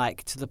got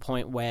to the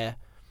point where,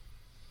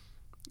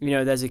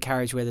 there's a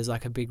carriage where there's a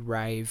big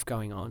rave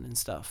going on and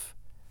stuff.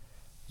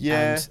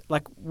 Yeah.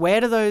 And where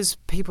do those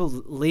people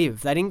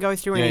live? They didn't go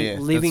through any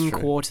living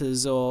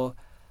quarters or.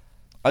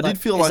 I did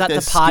feel is like that they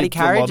the party skipped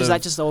carriage? Is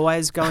that just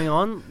always going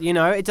on?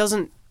 It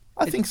doesn't.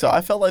 I think so.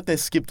 I felt like they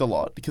skipped a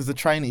lot because the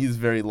train is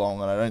very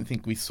long, and I don't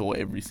think we saw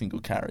every single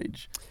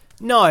carriage.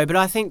 No, but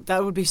I think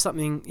that would be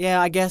something.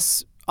 Yeah, I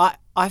guess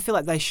I feel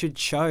like they should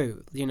show.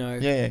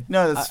 Yeah.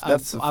 No,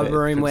 that's a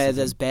room where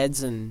there's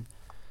beds and.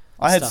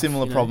 I had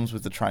similar problems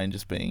with the train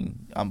just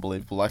being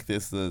unbelievable. Like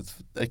there's the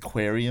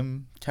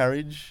aquarium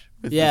carriage,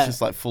 it's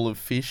just full of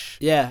fish.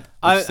 Yeah,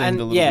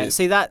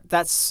 See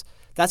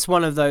that's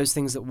one of those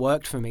things that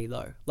worked for me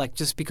though. Like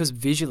just because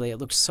visually it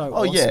looked so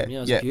awesome. It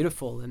was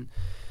beautiful, and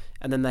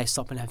then they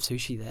stop and have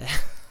sushi there,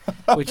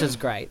 which is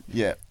great.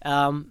 Yeah.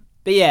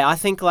 But yeah, I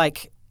think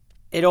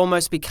it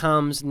almost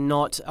becomes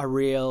not a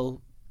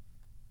real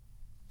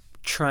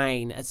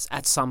train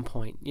at some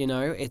point.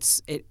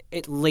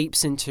 It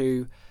leaps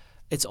into.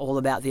 It's all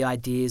about the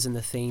ideas and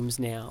the themes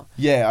now.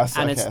 Yeah,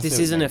 this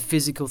isn't a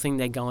physical thing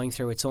they're going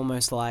through. It's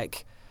almost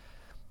like,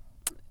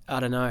 I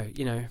don't know,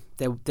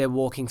 they're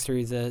walking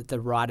through the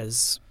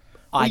writer's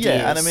ideas.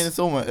 Yeah, and I mean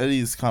it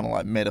is kind of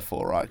like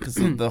metaphor, right? Because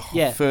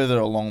the further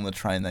along the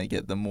train they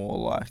get, the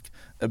more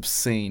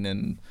obscene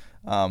and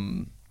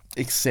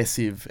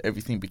excessive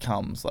everything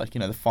becomes.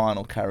 The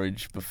final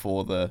carriage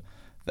before the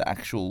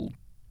actual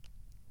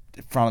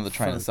front of the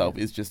train itself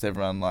is just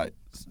everyone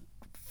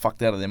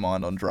fucked out of their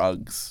mind on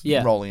drugs,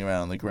 rolling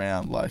around on the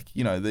ground.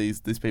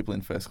 These people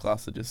in first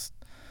class are just,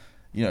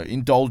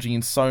 indulging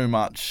in so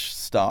much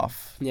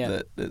stuff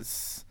that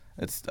it's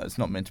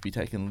not meant to be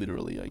taken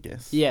literally, I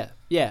guess. Yeah,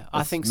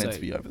 I think so. It's meant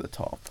to be over the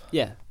top.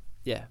 Yeah,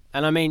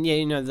 and I mean,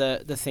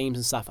 the themes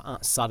and stuff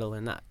aren't subtle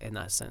in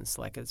that sense.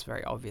 It's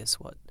very obvious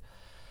what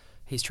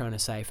he's trying to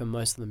say for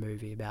most of the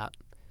movie about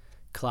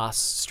class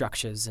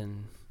structures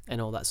and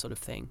all that sort of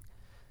thing.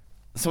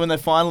 So when they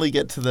finally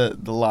get to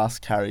the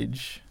last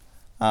carriage.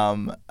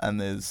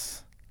 And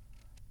there's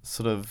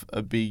sort of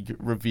a big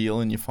reveal,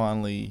 and you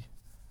finally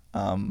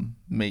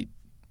meet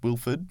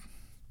Wilford.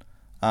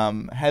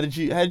 How did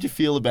you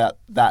feel about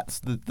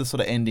that? The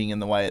sort of ending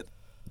and the way it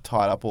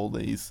tied up all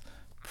these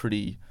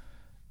pretty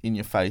in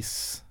your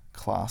face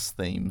class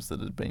themes that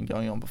had been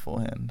going on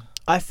beforehand.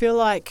 I feel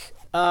like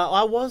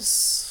I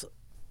was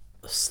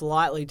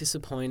slightly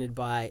disappointed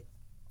by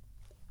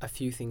a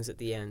few things at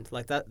the end.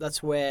 Like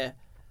that's where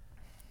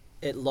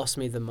it lost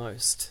me the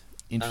most.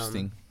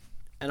 Interesting.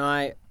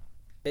 And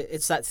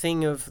it's that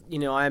thing of,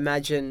 I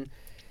imagine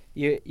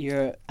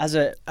you're as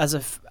a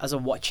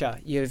watcher,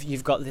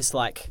 you've got this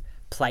like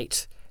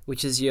plate,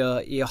 which is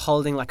you're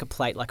holding like a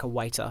plate like a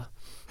waiter,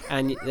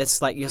 and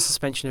that's like your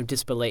suspension of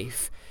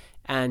disbelief.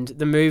 And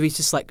the movie's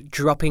just like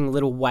dropping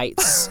little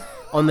weights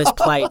on this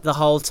plate the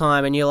whole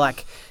time, and you're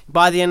like,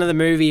 by the end of the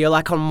movie, you're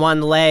like on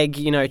one leg,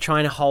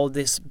 trying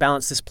to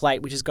balance this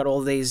plate, which has got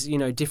all these,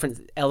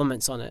 different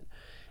elements on it.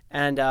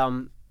 And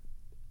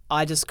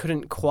I just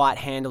couldn't quite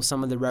handle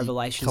some of the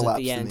revelations at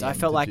the end. I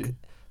felt like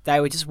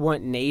they just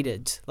weren't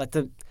needed. Like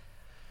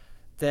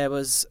there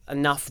was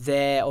enough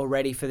there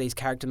already for these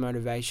character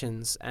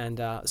motivations.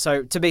 And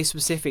so to be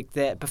specific,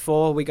 that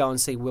before we go and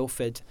see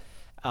Wilford,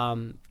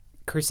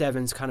 Chris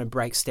Evans kind of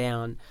breaks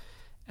down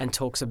and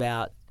talks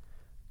about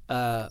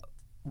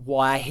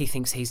why he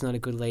thinks he's not a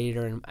good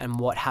leader and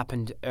what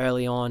happened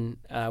early on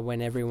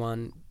when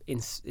everyone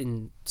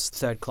in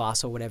third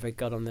class or whatever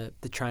got on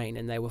the train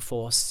and they were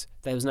forced.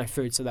 There was no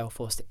food, so they were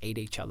forced to eat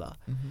each other.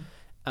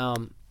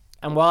 Mm-hmm.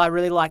 And while I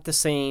really liked the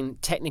scene,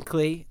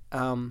 technically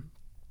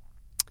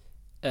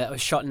it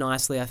was shot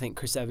nicely. I think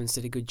Chris Evans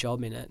did a good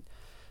job in it.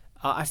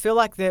 I feel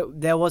like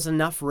there was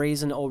enough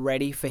reason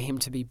already for him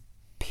to be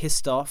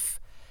pissed off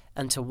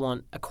and to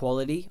want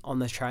equality on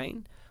the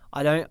train.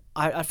 I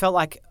felt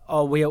like,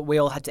 we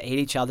all had to eat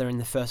each other in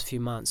the first few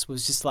months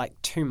was just like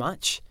too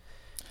much.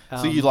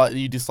 So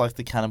you dislike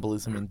the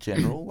cannibalism in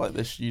general?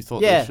 Like you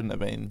thought there shouldn't have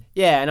been.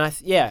 Yeah, and I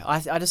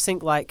just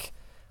think like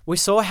we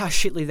saw how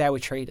shitly they were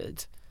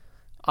treated.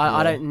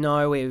 I don't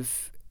know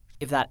if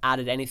that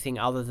added anything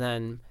other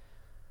than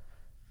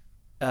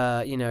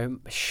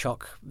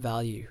shock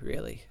value,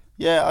 really.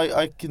 Yeah,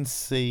 I can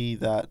see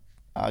that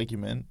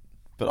argument,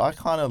 but I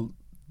kind of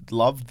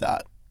loved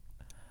that.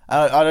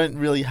 I don't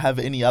really have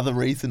any other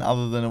reason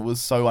other than it was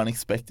so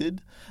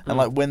unexpected. And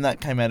like when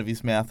that came out of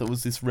his mouth, it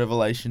was this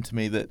revelation to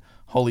me that,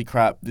 holy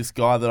crap, this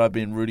guy that I've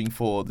been rooting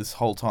for this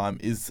whole time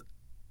is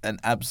an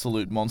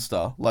absolute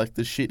monster. Like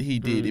the shit he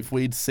did, if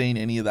we'd seen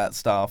any of that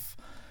stuff,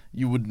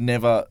 you would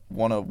never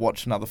want to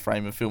watch another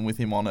frame of film with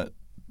him on it.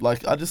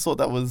 Like I just thought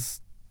that was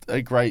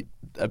a great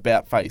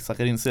about face. Like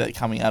I didn't see that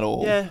coming at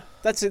all. Yeah,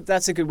 that's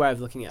a good way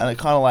of looking at it. And it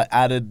kind of like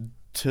added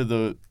to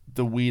the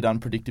weird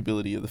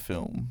unpredictability of the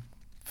film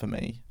for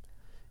me.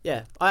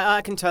 Yeah,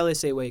 I can totally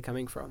see where you're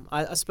coming from.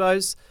 I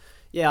suppose,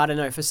 I don't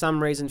know, for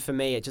some reason for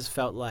me it just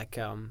felt like...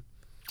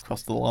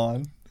 Crossed the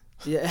line.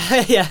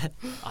 Yeah, yeah.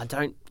 I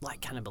don't like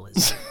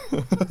cannibalism.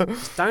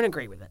 Just don't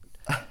agree with it.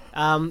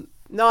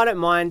 No, I don't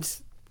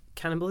mind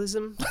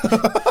cannibalism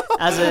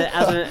as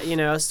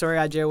a story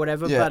idea or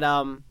whatever, but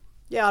I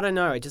don't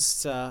know, it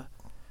just felt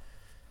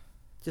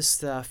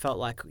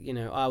like,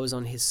 I was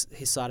on his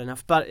side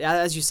enough. But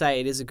as you say,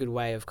 it is a good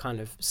way of kind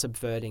of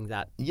subverting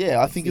that.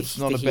 Yeah, I think it's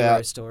not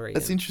about story.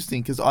 It's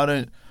interesting because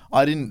I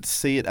didn't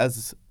see it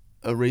as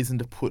a reason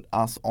to put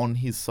us on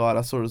his side.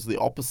 I saw it as the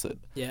opposite.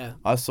 Yeah,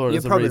 I saw it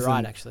as a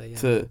reason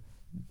to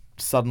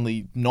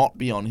suddenly not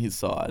be on his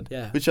side.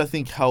 Yeah, which I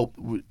think helped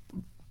with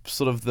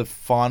sort of the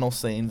final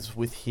scenes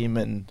with him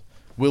and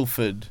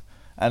Wilford,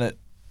 and it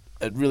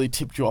really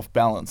tipped you off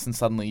balance, and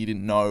suddenly you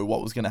didn't know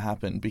what was going to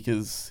happen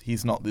because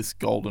he's not this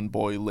golden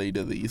boy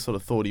leader that you sort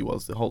of thought he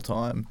was the whole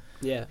time.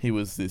 Yeah. He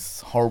was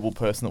this horrible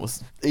person that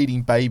was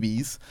eating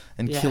babies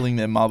and killing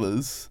their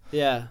mothers.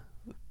 Yeah.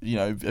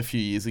 A few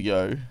years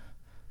ago.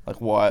 Like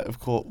why? Of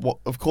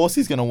course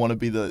he's going to want to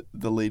be the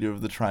leader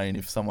of the train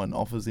if someone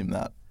offers him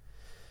that.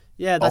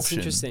 Yeah, that's option.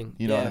 Interesting.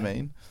 You know what I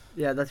mean?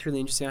 Yeah, that's really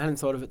interesting. I hadn't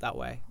thought of it that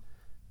way.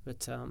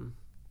 But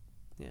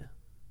yeah.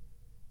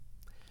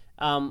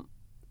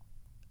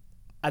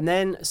 And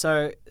then,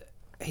 so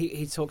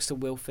he talks to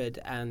Wilford,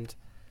 and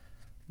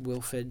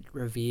Wilford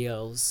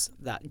reveals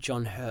that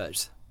John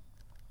Hurt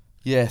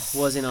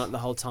was in on it the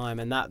whole time.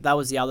 And that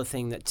was the other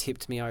thing that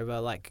tipped me over,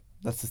 like...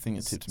 That's the thing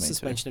that tipped me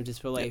suspension of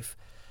disbelief.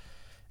 Yep.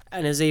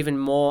 And is even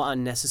more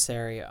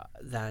unnecessary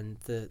than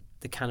the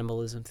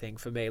cannibalism thing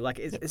for me. Like,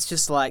 it's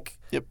just like...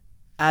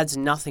 adds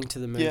nothing to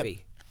the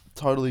movie.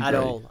 Totally at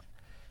agree. all.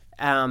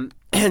 And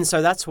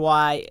so that's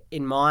why,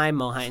 in my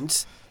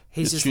mind...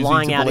 He's You're just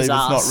lying out his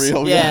ass. It's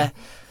not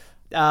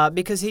real.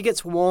 Because he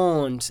gets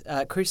warned.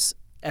 Chris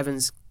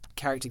Evans'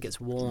 character gets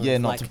warned. Yeah,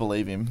 not to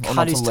believe him. Or cut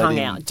not his to tongue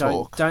let him out.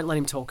 talk. Don't let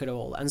him talk at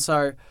all. And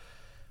so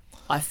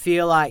I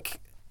feel like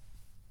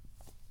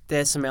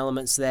there's some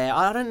elements there.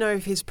 I don't know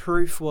if his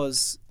proof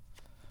was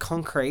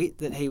concrete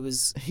that he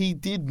was... He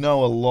did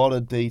know a lot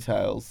of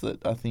details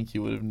that I think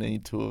you would have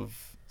need to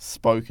have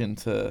spoken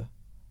to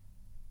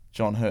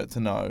John Hurt to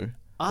know.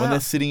 When they're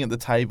sitting at the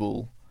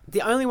table...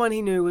 The only one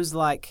he knew was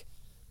like...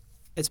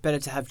 It's better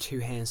to have two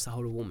hands to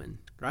hold a woman,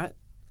 right?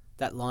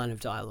 That line of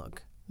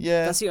dialogue.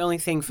 Yeah. That's the only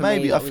thing for me.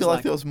 Maybe. I feel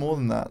like there was more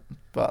than that,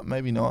 but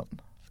maybe not.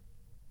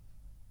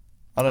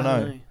 I don't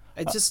know.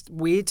 It's just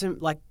weird to,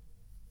 like,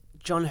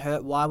 John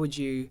Hurt, why would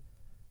you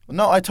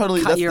No, I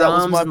totally. cut your that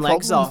was arms my and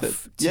legs problem off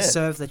with it. to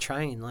serve the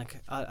train.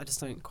 Like, I just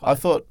don't quite.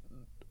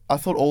 I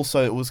thought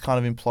also it was kind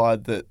of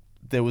implied that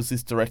there was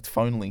this direct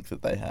phone link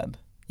that they had.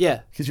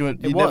 Yeah. Because you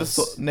It never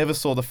was. never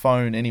saw the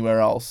phone anywhere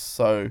else.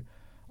 So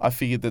I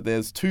figured that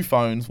there's two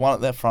phones, one at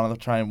the front of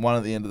the train, one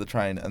at the end of the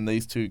train, and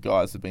these two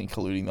guys have been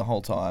colluding the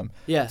whole time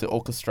Yeah. to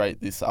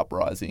orchestrate this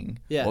uprising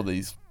Yeah. or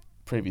these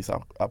previous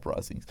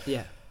uprisings.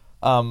 Yeah.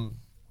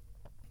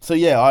 So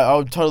yeah,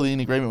 I'm totally in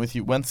agreement with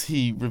you. Once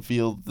he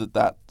revealed that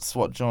that's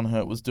what John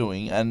Hurt was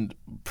doing, and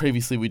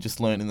previously we just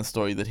learned in the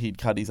story that he'd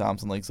cut his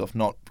arms and legs off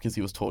not because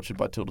he was tortured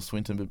by Tilda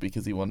Swinton, but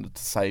because he wanted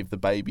to save the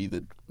baby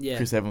that Yeah.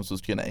 Chris Evans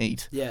was going to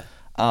eat. Yeah.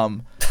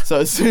 So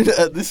as soon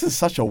this is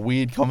such a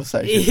weird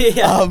conversation.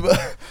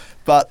 Yeah.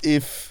 But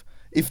if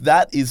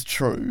that is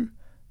true,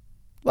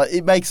 like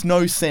it makes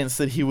no sense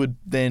that he would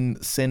then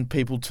send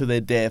people to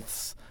their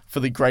deaths for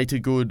the greater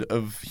good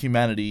of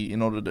humanity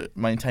in order to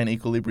maintain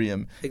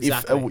equilibrium.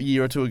 Exactly. If a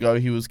year or two ago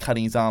he was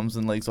cutting his arms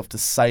and legs off to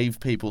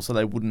save people so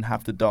they wouldn't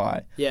have to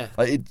die. Yeah.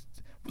 Like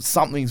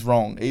something's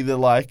wrong. Either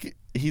like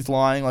he's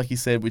lying, like he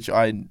said, which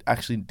I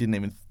actually didn't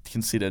even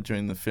consider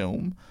during the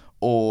film,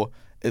 or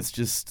it's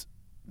just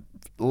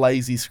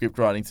lazy script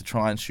writing to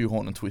try and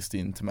shoehorn and twist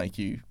in to make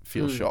you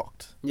feel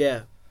shocked.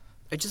 Yeah.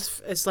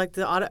 It's like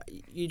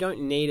you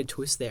don't need a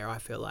twist there, I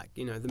feel like.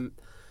 You know,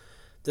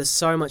 there's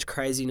so much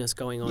craziness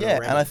going on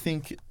already. And I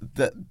think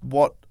that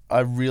what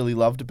I really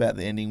loved about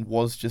the ending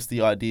was just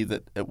the idea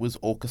that it was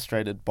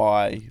orchestrated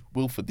by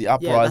Wilford. The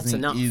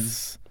uprising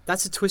is...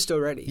 That's a twist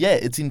already. Yeah,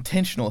 it's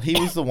intentional. He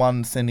was the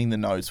one sending the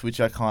notes, which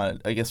I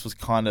guess was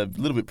kind of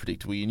a little bit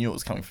predictable. You knew it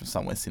was coming from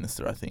somewhere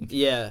sinister, I think.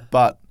 Yeah.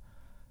 But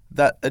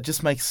that it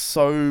just makes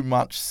so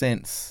much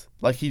sense.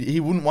 Like he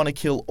wouldn't want to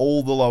kill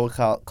all the lower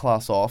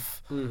class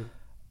off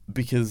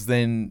because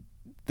then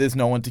there's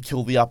no one to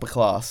kill the upper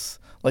class.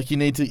 Like you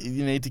need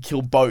to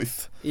kill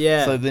both.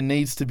 Yeah. So there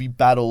needs to be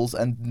battles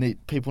and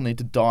people need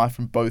to die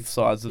from both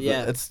sides of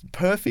it. It's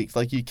perfect.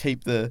 Like you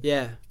keep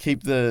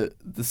the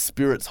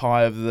spirits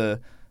high of the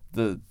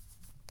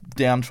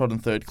downtrodden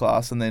third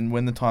class, and then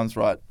when the time's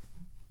right,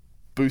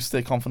 boost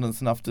their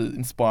confidence enough to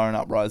inspire an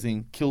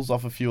uprising, kills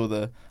off a few of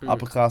the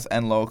upper class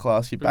and lower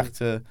class. You're back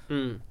to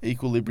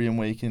equilibrium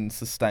where you can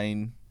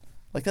sustain.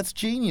 Like that's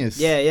genius.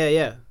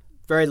 Yeah.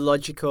 Very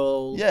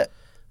logical. Yeah.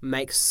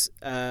 Makes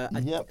a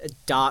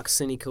dark,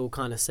 cynical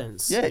kind of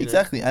sense. Yeah,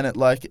 exactly. And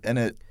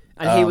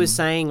he was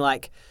saying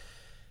like,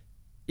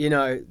 you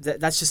know,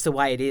 that's just the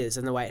way it is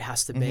and the way it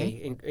has to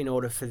be in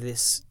order for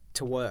this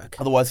to work.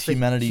 Otherwise,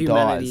 humanity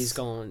Humanity's dies.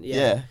 gone.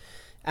 Yeah.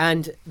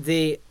 And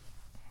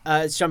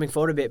it's jumping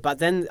forward a bit, but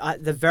then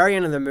at the very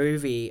end of the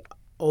movie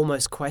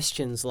almost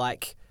questions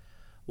like,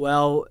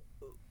 well,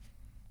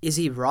 is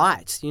he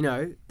right? You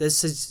know,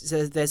 there's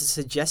a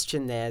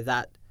suggestion there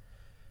that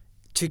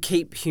to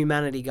keep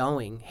humanity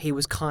going, he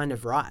was kind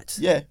of right.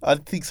 Yeah, I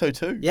think so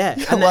too. Yeah,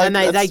 and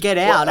they get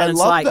out, and it's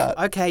like, that.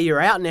 Okay, you're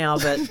out now,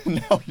 but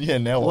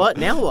now what?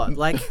 Now what?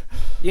 Like,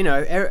 you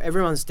know,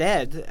 everyone's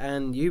dead,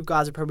 and you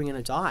guys are probably going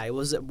to die.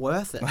 Was it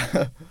worth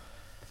it?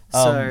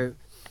 So,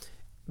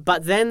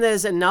 but then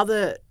there's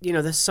another. You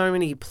know, there's so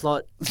many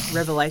plot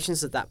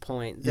revelations at that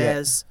point.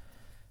 There's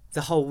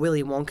the whole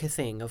Willy Wonka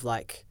thing of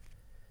like,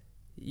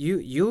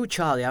 you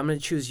Charlie, I'm going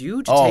to choose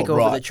you to take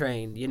over the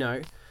train. You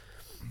know.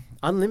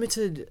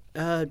 Unlimited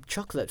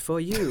chocolate for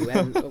you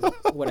and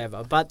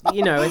whatever. But,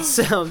 you know, it's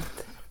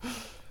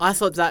I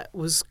thought that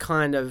was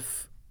kind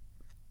of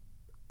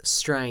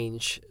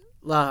strange.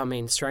 Well, I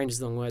mean, strange is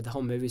the wrong word. The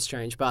whole movie's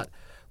strange, but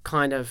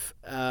kind of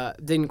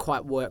didn't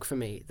quite work for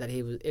me. That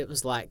it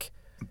was like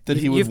that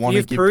he would want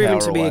to give power You've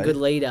proven to be away. a good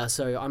leader,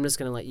 so I'm just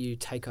going to let you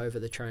take over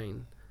the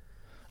train.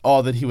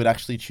 Oh, that he would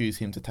actually choose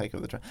him to take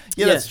over the train.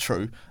 Yeah, that's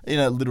true. In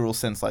a literal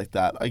sense like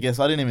that. I guess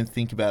I didn't even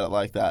think about it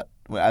like that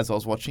as I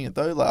was watching it,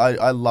 though. Like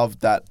I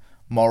loved that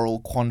moral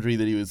quandary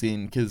that he was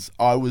in because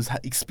I was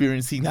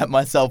experiencing that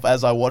myself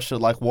as I watched it,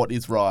 like, what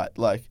is right?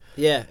 Like,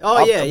 yeah.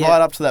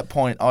 Right up to that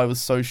point, I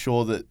was so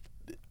sure that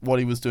what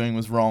he was doing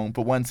was wrong.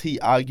 But once he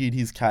argued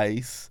his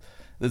case,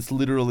 that's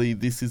literally,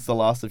 this is the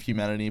last of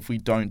humanity. If we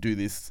don't do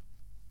this,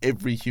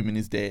 every human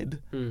is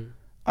dead.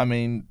 I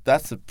mean,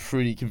 that's a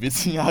pretty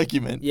convincing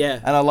argument. Yeah.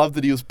 And I love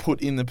that he was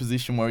put in the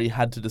position where he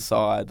had to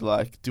decide,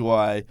 like, do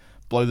I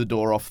blow the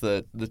door off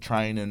the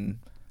train and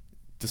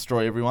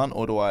destroy everyone,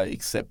 or do I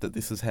accept that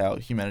this is how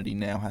humanity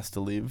now has to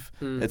live?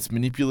 It's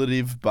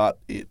manipulative, but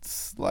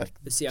it's like...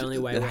 It's the only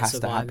way it we're has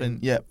surviving. to happen.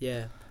 Yep.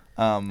 Yeah.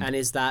 And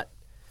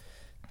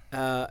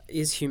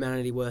is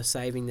humanity worth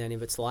saving then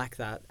if it's like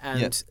that?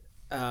 And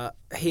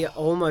he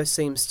almost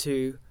seems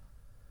to...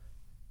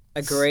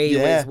 agree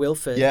with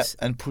Wilford. Yeah,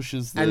 and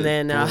pushes the and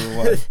then door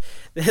away.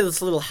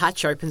 this little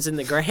hatch opens in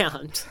the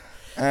ground.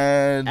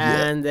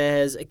 And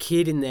there's a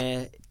kid in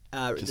there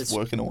just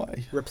working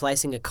away.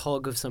 Replacing a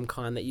cog of some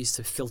kind that used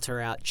to filter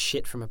out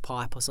shit from a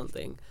pipe or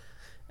something.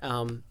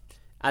 And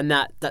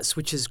that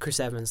switches Chris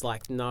Evans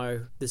like,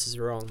 no, this is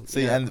wrong.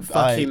 See,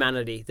 fuck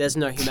humanity. There's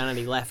no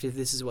humanity left if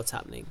this is what's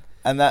happening.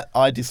 And that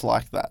I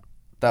disliked that.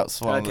 That's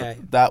one. Okay.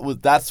 That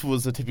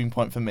was a tipping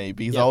point for me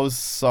because I was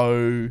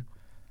so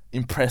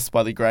impressed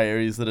by the grey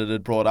areas that it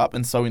had brought up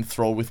and so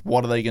enthralled with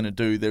what are they going to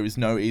do. There is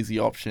no easy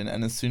option.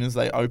 And as soon as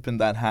they opened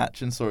that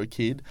hatch and saw a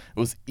kid, it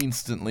was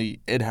instantly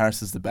Ed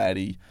Harris is the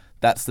baddie.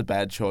 That's the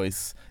bad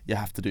choice. You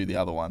have to do the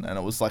other one. And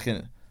it was like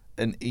an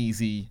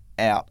easy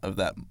out of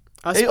that.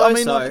 I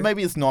mean, so.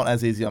 maybe it's not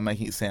as easy I'm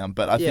making it sound,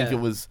 but I think it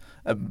was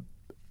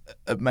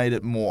it made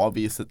it more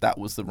obvious that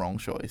was the wrong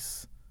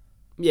choice.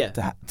 Yeah.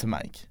 To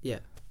make. Yeah.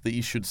 That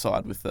you should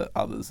side with the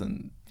others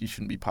and you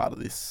shouldn't be part of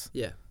this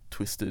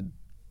twisted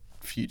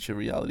future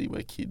reality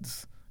where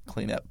kids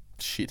clean out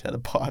shit out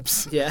of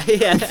pipes. Yeah.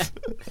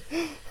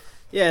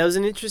 Yeah, it was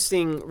an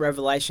interesting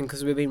revelation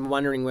because we've been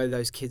wondering where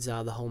those kids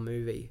are the whole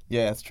movie.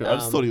 Yeah, that's true. I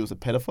just thought he was a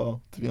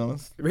pedophile, to be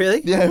honest.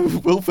 Really? Yeah,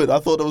 Wilford. I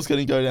thought it was going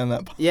to go down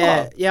that path.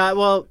 Yeah,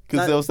 well...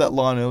 Because there was that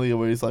line earlier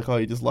where he's like, oh,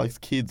 he just likes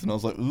kids. And I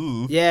was like,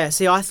 ooh. Yeah,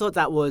 see, I thought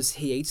that was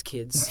he eats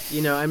kids,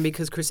 and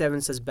because Chris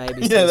Evans says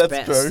babies yeah, taste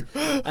that's best.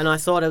 true. And I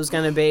thought it was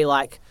going to be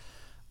like,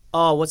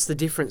 oh, what's the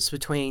difference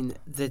between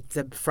the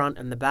front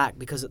and the back?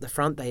 Because at the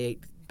front they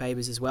eat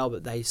babies as well,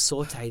 but they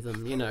saute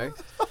them,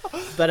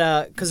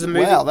 But because the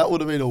movie, wow, that would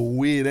have been a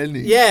weird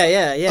ending.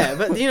 Yeah.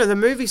 But the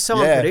movie's so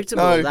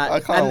unpredictable that, I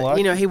kinda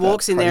like he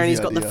walks in there and he's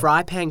got the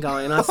fry pan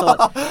going, and I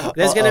thought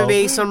there's going to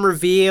be some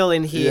reveal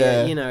in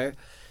here,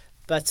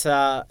 But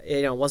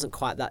it wasn't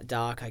quite that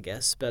dark, I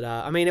guess. But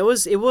I mean, it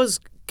was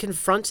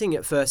confronting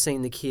at first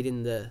seeing the kid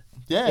in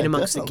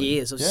amongst the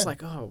gears. I was just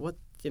like, oh, what.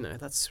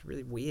 That's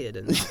really weird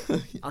and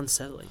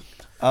unsettling.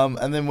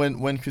 And then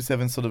when Chris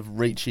Evans sort of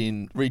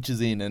reaches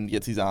in and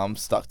gets his arm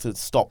stuck to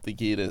stop the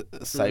gear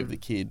to save the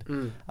kid,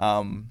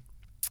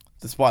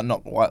 despite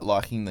not quite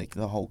liking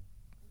the whole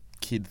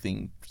kid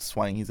thing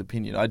swaying his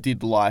opinion, I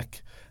did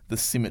like the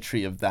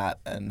symmetry of that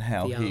and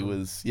how he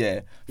was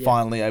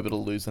finally able to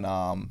lose an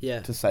arm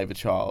to save a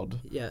child.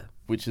 Yeah.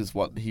 Which is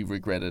what he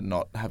regretted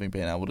not having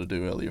been able to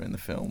do earlier in the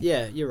film.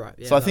 Yeah, you're right.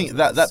 Yeah, so I think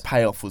that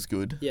payoff was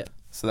good. Yeah.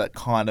 So that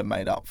kind of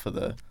made up for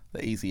the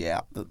easy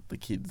out that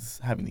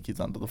having the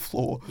kids under the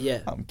floor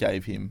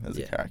gave him as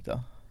a character.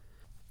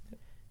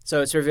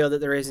 So it's revealed that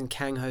the reason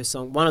Kang Ho's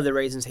song, one of the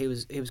reasons he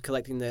was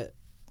collecting the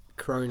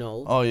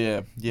Chronol. Oh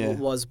yeah.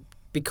 Was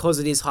because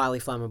it is highly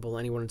flammable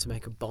and he wanted to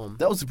make a bomb.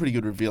 That was a pretty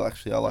good reveal,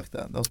 actually. I like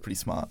that. That was pretty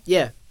smart.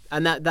 Yeah,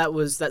 and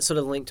that sort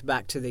of linked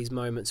back to these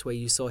moments where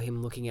you saw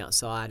him looking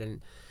outside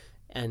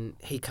and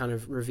he kind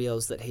of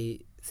reveals that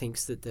he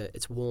thinks that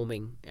it's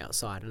warming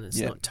outside and it's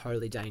not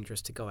totally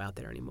dangerous to go out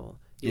there anymore.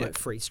 You won't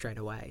freeze straight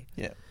away.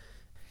 Yeah.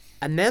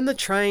 And then the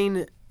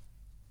train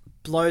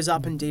blows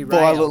up and derails.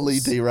 Violently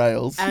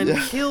derails. And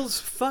kills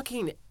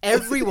fucking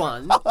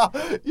everyone.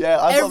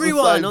 Yeah,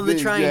 everyone on the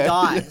train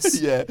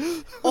dies. Yeah.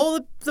 All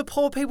the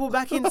poor people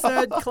back in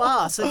third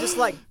class are just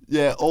like...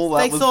 Yeah, all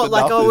that They thought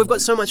like, we've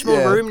got so much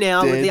more room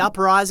now with the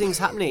uprisings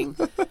happening.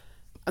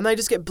 And they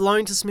just get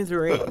blown to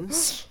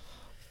smithereens.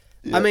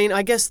 Yeah. I mean,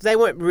 I guess they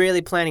weren't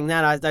really planning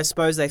that. I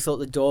suppose they thought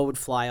the door would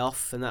fly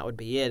off and that would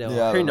be it.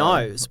 Or who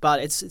knows? But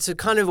it's a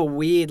kind of a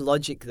weird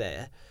logic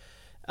there.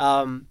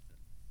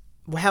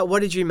 What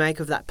did you make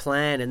of that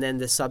plan and then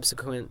the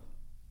subsequent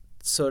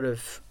sort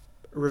of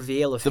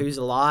reveal of who's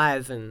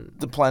alive and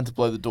the plan to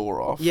blow the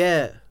door off?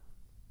 Yeah.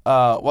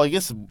 Well, I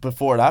guess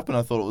before it happened,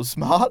 I thought it was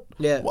smart.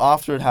 Yeah. Well,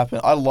 after it happened,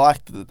 I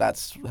liked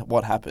that's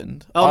what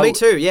happened. Oh, me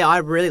too. Yeah, I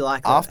really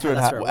liked that. After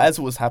as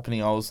it was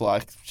happening, I was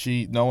like,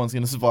 no one's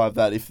going to survive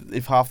that.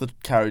 If half the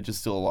carriage is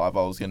still alive,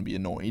 I was going to be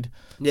annoyed.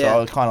 Yeah.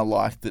 So I kind of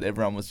liked that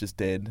everyone was just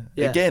dead.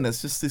 Yeah. Again,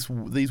 it's just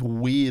these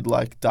weird,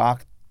 like,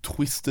 dark,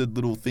 twisted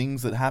little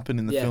things that happen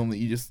in the film that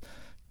you just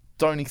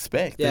don't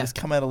expect. They just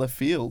come out of left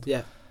field.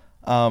 Yeah.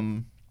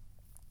 And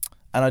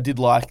I did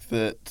like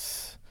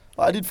that...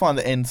 I did find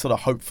the end sort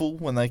of hopeful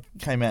when they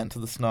came out into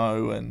the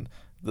snow and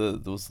there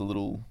was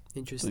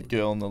the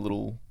girl and the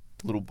little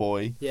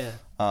boy. Yeah.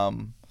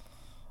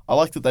 I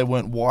liked that they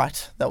weren't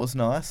white. That was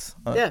nice.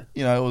 Yeah.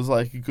 It was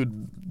like a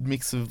good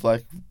mix of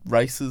like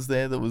races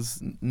there that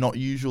was not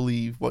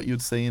usually what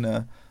you'd see in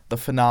the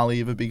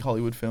finale of a big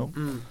Hollywood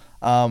film.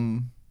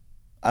 And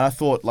I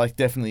thought like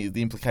definitely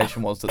the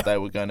implication was that they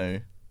were going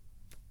to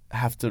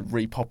have to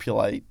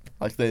repopulate.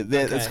 Like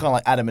it's kind of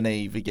like Adam and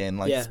Eve again.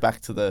 Like it's back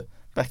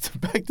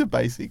to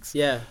basics.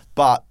 Yeah.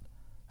 But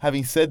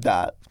having said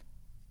that,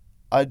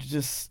 I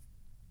just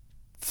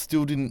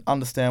still didn't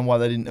understand why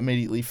they didn't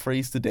immediately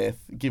freeze to death,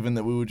 given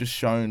that we were just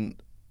shown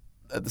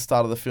at the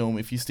start of the film,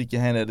 if you stick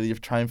your hand out of your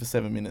train for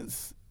 7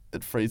 minutes,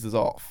 it freezes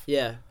off.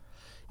 Yeah.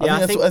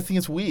 I think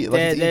it's weird.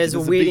 There's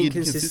a weird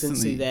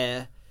inconsistency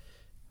there.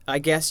 I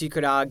guess you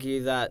could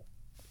argue that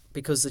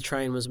because the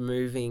train was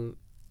moving,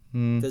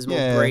 there's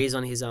more breeze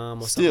on his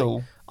arm or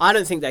something. I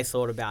don't think they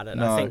thought about it.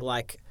 No. I think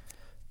like...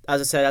 As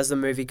I said, as the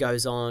movie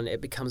goes on, it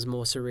becomes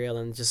more surreal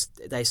and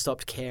just they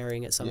stopped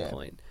caring at some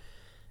point.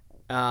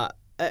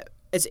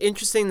 It's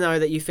interesting, though,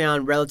 that you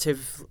found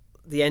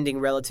the ending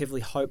relatively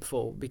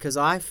hopeful because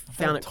I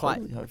found it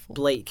quite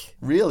bleak.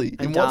 Really?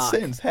 In what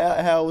sense?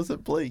 How was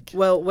it bleak?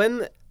 Well,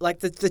 when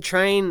like the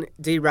train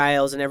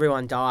derails and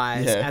everyone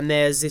dies and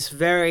there's this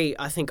very,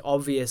 I think,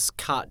 obvious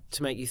cut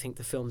to make you think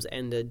the film's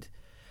ended.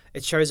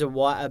 It shows a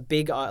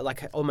big,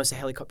 like almost a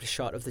helicopter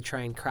shot of the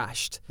train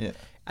crashed. Yeah.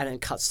 and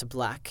it cuts to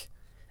black.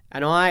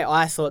 And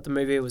I thought the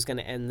movie was going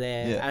to end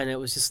there, and it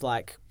was just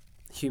like,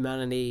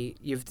 humanity,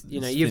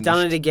 you've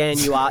done it again.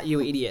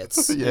 You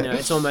idiots.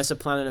 It's almost a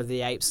Planet of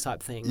the Apes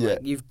type thing. Yeah. Like,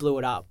 you've blew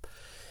it up.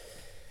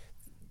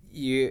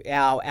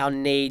 Our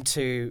need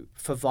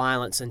for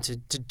violence and to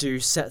do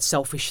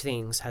selfish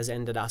things has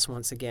ended us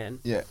once again.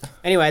 Yeah.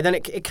 Anyway, then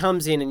it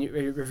comes in and you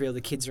reveal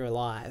the kids are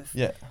alive.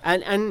 Yeah.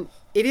 And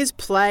it is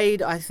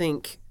played, I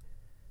think,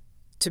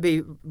 to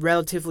be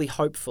relatively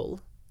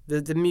hopeful.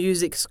 The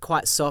music's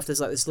quite soft.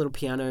 There's like this little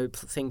piano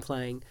thing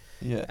playing.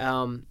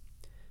 Yeah.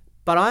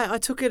 But I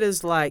took it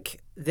as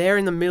like they're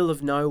in the middle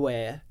of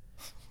nowhere.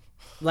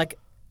 Like,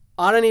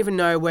 I don't even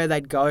know where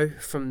they'd go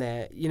from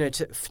there,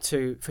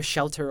 for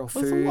shelter or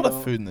food. There's a lot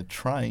of food in the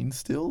train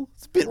still.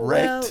 It's a bit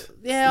wrecked.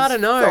 Yeah, I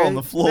don't know. Fell on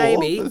the floor.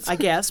 Maybe, I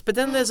guess. But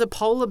then there's a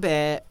polar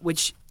bear,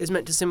 which is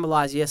meant to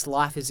symbolise, yes,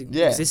 life is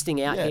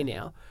existing out here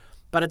now.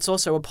 But it's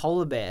also a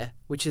polar bear,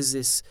 which is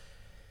this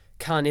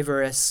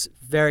carnivorous,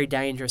 very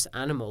dangerous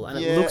animal. And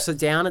it looks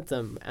down at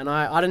them. And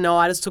I don't know,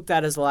 I just took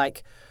that as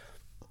like,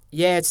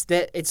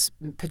 it's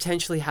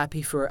potentially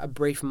happy for a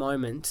brief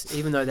moment,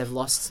 even though they've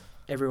lost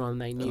everyone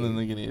they knew. And then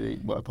they're going to get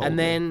eaten by a polar And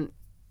bear. then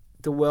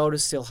the world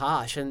is still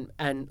harsh,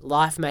 and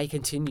life may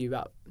continue,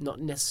 but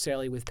not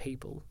necessarily with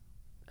people.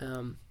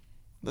 That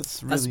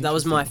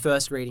was my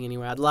first reading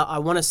anyway. I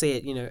want to see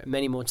it,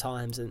 many more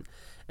times and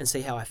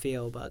see how I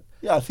feel. But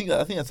yeah, I think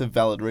that's a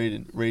valid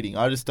reading.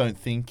 I just don't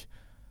think.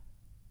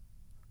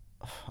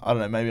 I don't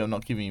know. Maybe I'm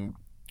not giving him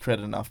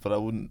credit enough, but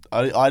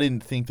I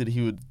didn't think that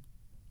he would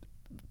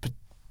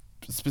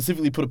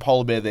specifically put a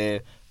polar bear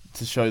there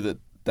to show that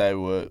they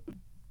were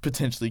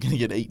potentially going to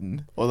get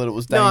eaten or that it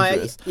was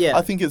dangerous.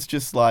 I think it's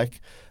just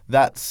like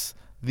that's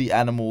the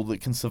animal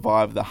that can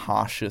survive the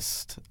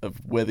harshest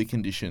of weather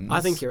conditions. I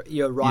think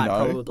you're right.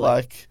 Probably.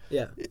 Like,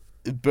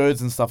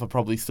 birds and stuff are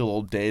probably still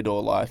all dead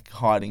or like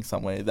hiding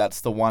somewhere. That's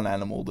the one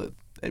animal that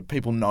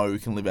people know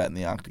can live out in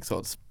the Arctic, so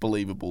it's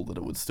believable that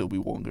it would still be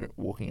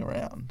walking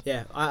around.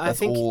 Yeah, I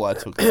think all I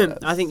took.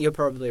 I think you're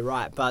probably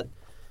right, but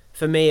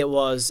for me, it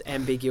was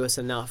ambiguous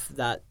enough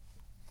that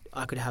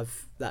I could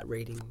have that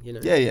reading.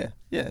 Yeah,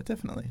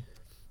 definitely.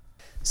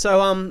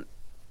 So,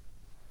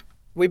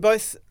 we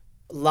both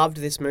loved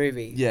this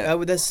movie. Yeah,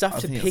 there's stuff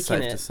to pick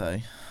in it, to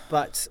say.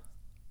 But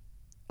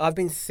I've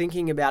been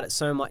thinking about it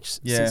so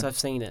much since I've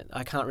seen it.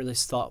 I can't really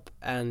stop,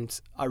 and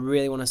I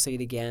really want to see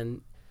it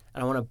again.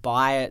 And I want to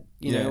buy it,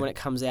 when it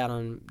comes out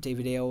on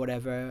DVD or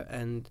whatever.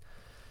 And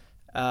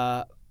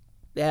I'm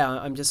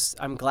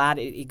glad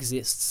it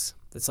exists.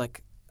 It's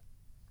like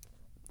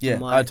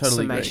I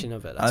totally summation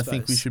agree. of it. I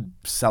think we should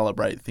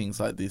celebrate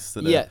things like this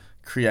that are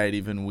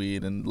creative and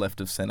weird and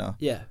left of center.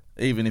 Yeah.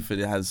 Even if it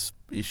has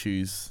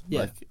issues.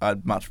 Yeah. Like,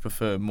 I'd much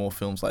prefer more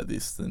films like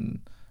this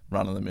than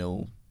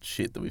run-of-the-mill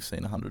shit that we've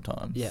seen 100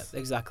 times. Yeah,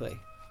 exactly.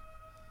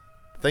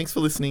 Thanks for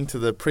listening to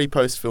the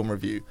pre-post film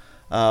review.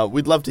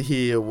 We'd love to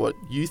hear what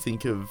you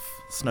think of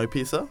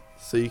Snowpiercer,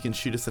 so you can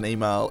shoot us an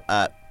email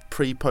at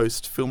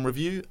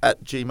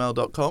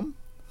prepostfilmreview@gmail.com.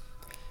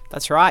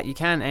 That's right, you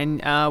can.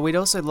 And we'd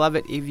also love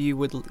it if you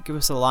would give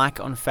us a like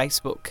on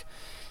Facebook.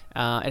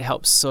 It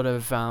helps sort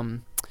of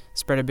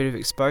spread a bit of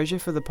exposure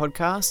for the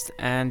podcast.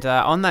 And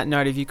on that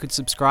note, if you could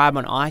subscribe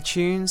on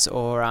iTunes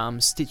or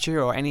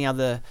Stitcher or any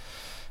other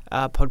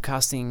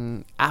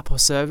podcasting app or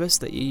service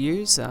that you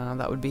use,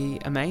 that would be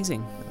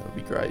amazing. That would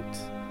be great.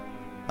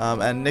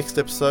 And next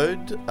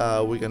episode,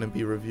 we're going to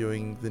be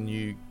reviewing the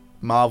new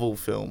Marvel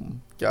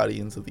film,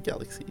 Guardians of the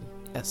Galaxy.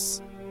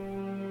 Yes.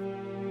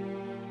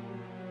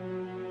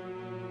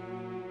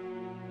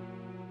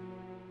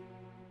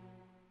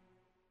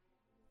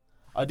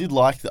 I did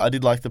like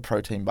the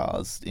protein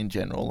bars in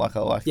general. Like, I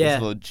like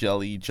this little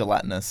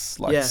gelatinous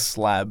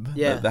slab.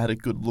 Yeah. They had a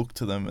good look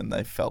to them, and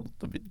they felt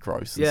a bit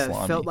gross and slimy.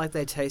 Yeah, it felt like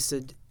they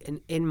tasted.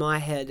 In my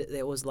head,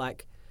 there was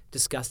like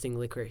disgusting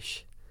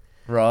licorice.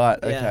 Right.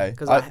 Okay.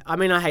 Because I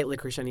hate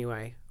licorice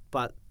anyway,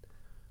 but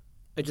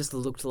it just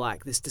looked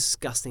like this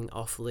disgusting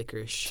off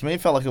licorice. To me,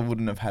 it felt like it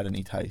wouldn't have had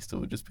any taste. It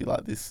would just be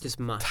like this, just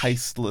mush,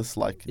 tasteless,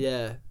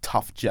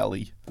 tough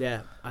jelly.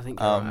 Yeah, I think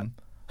you're right.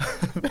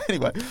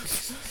 Anyway,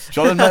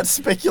 John and Matt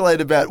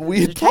speculate about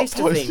weird pop taste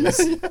of things.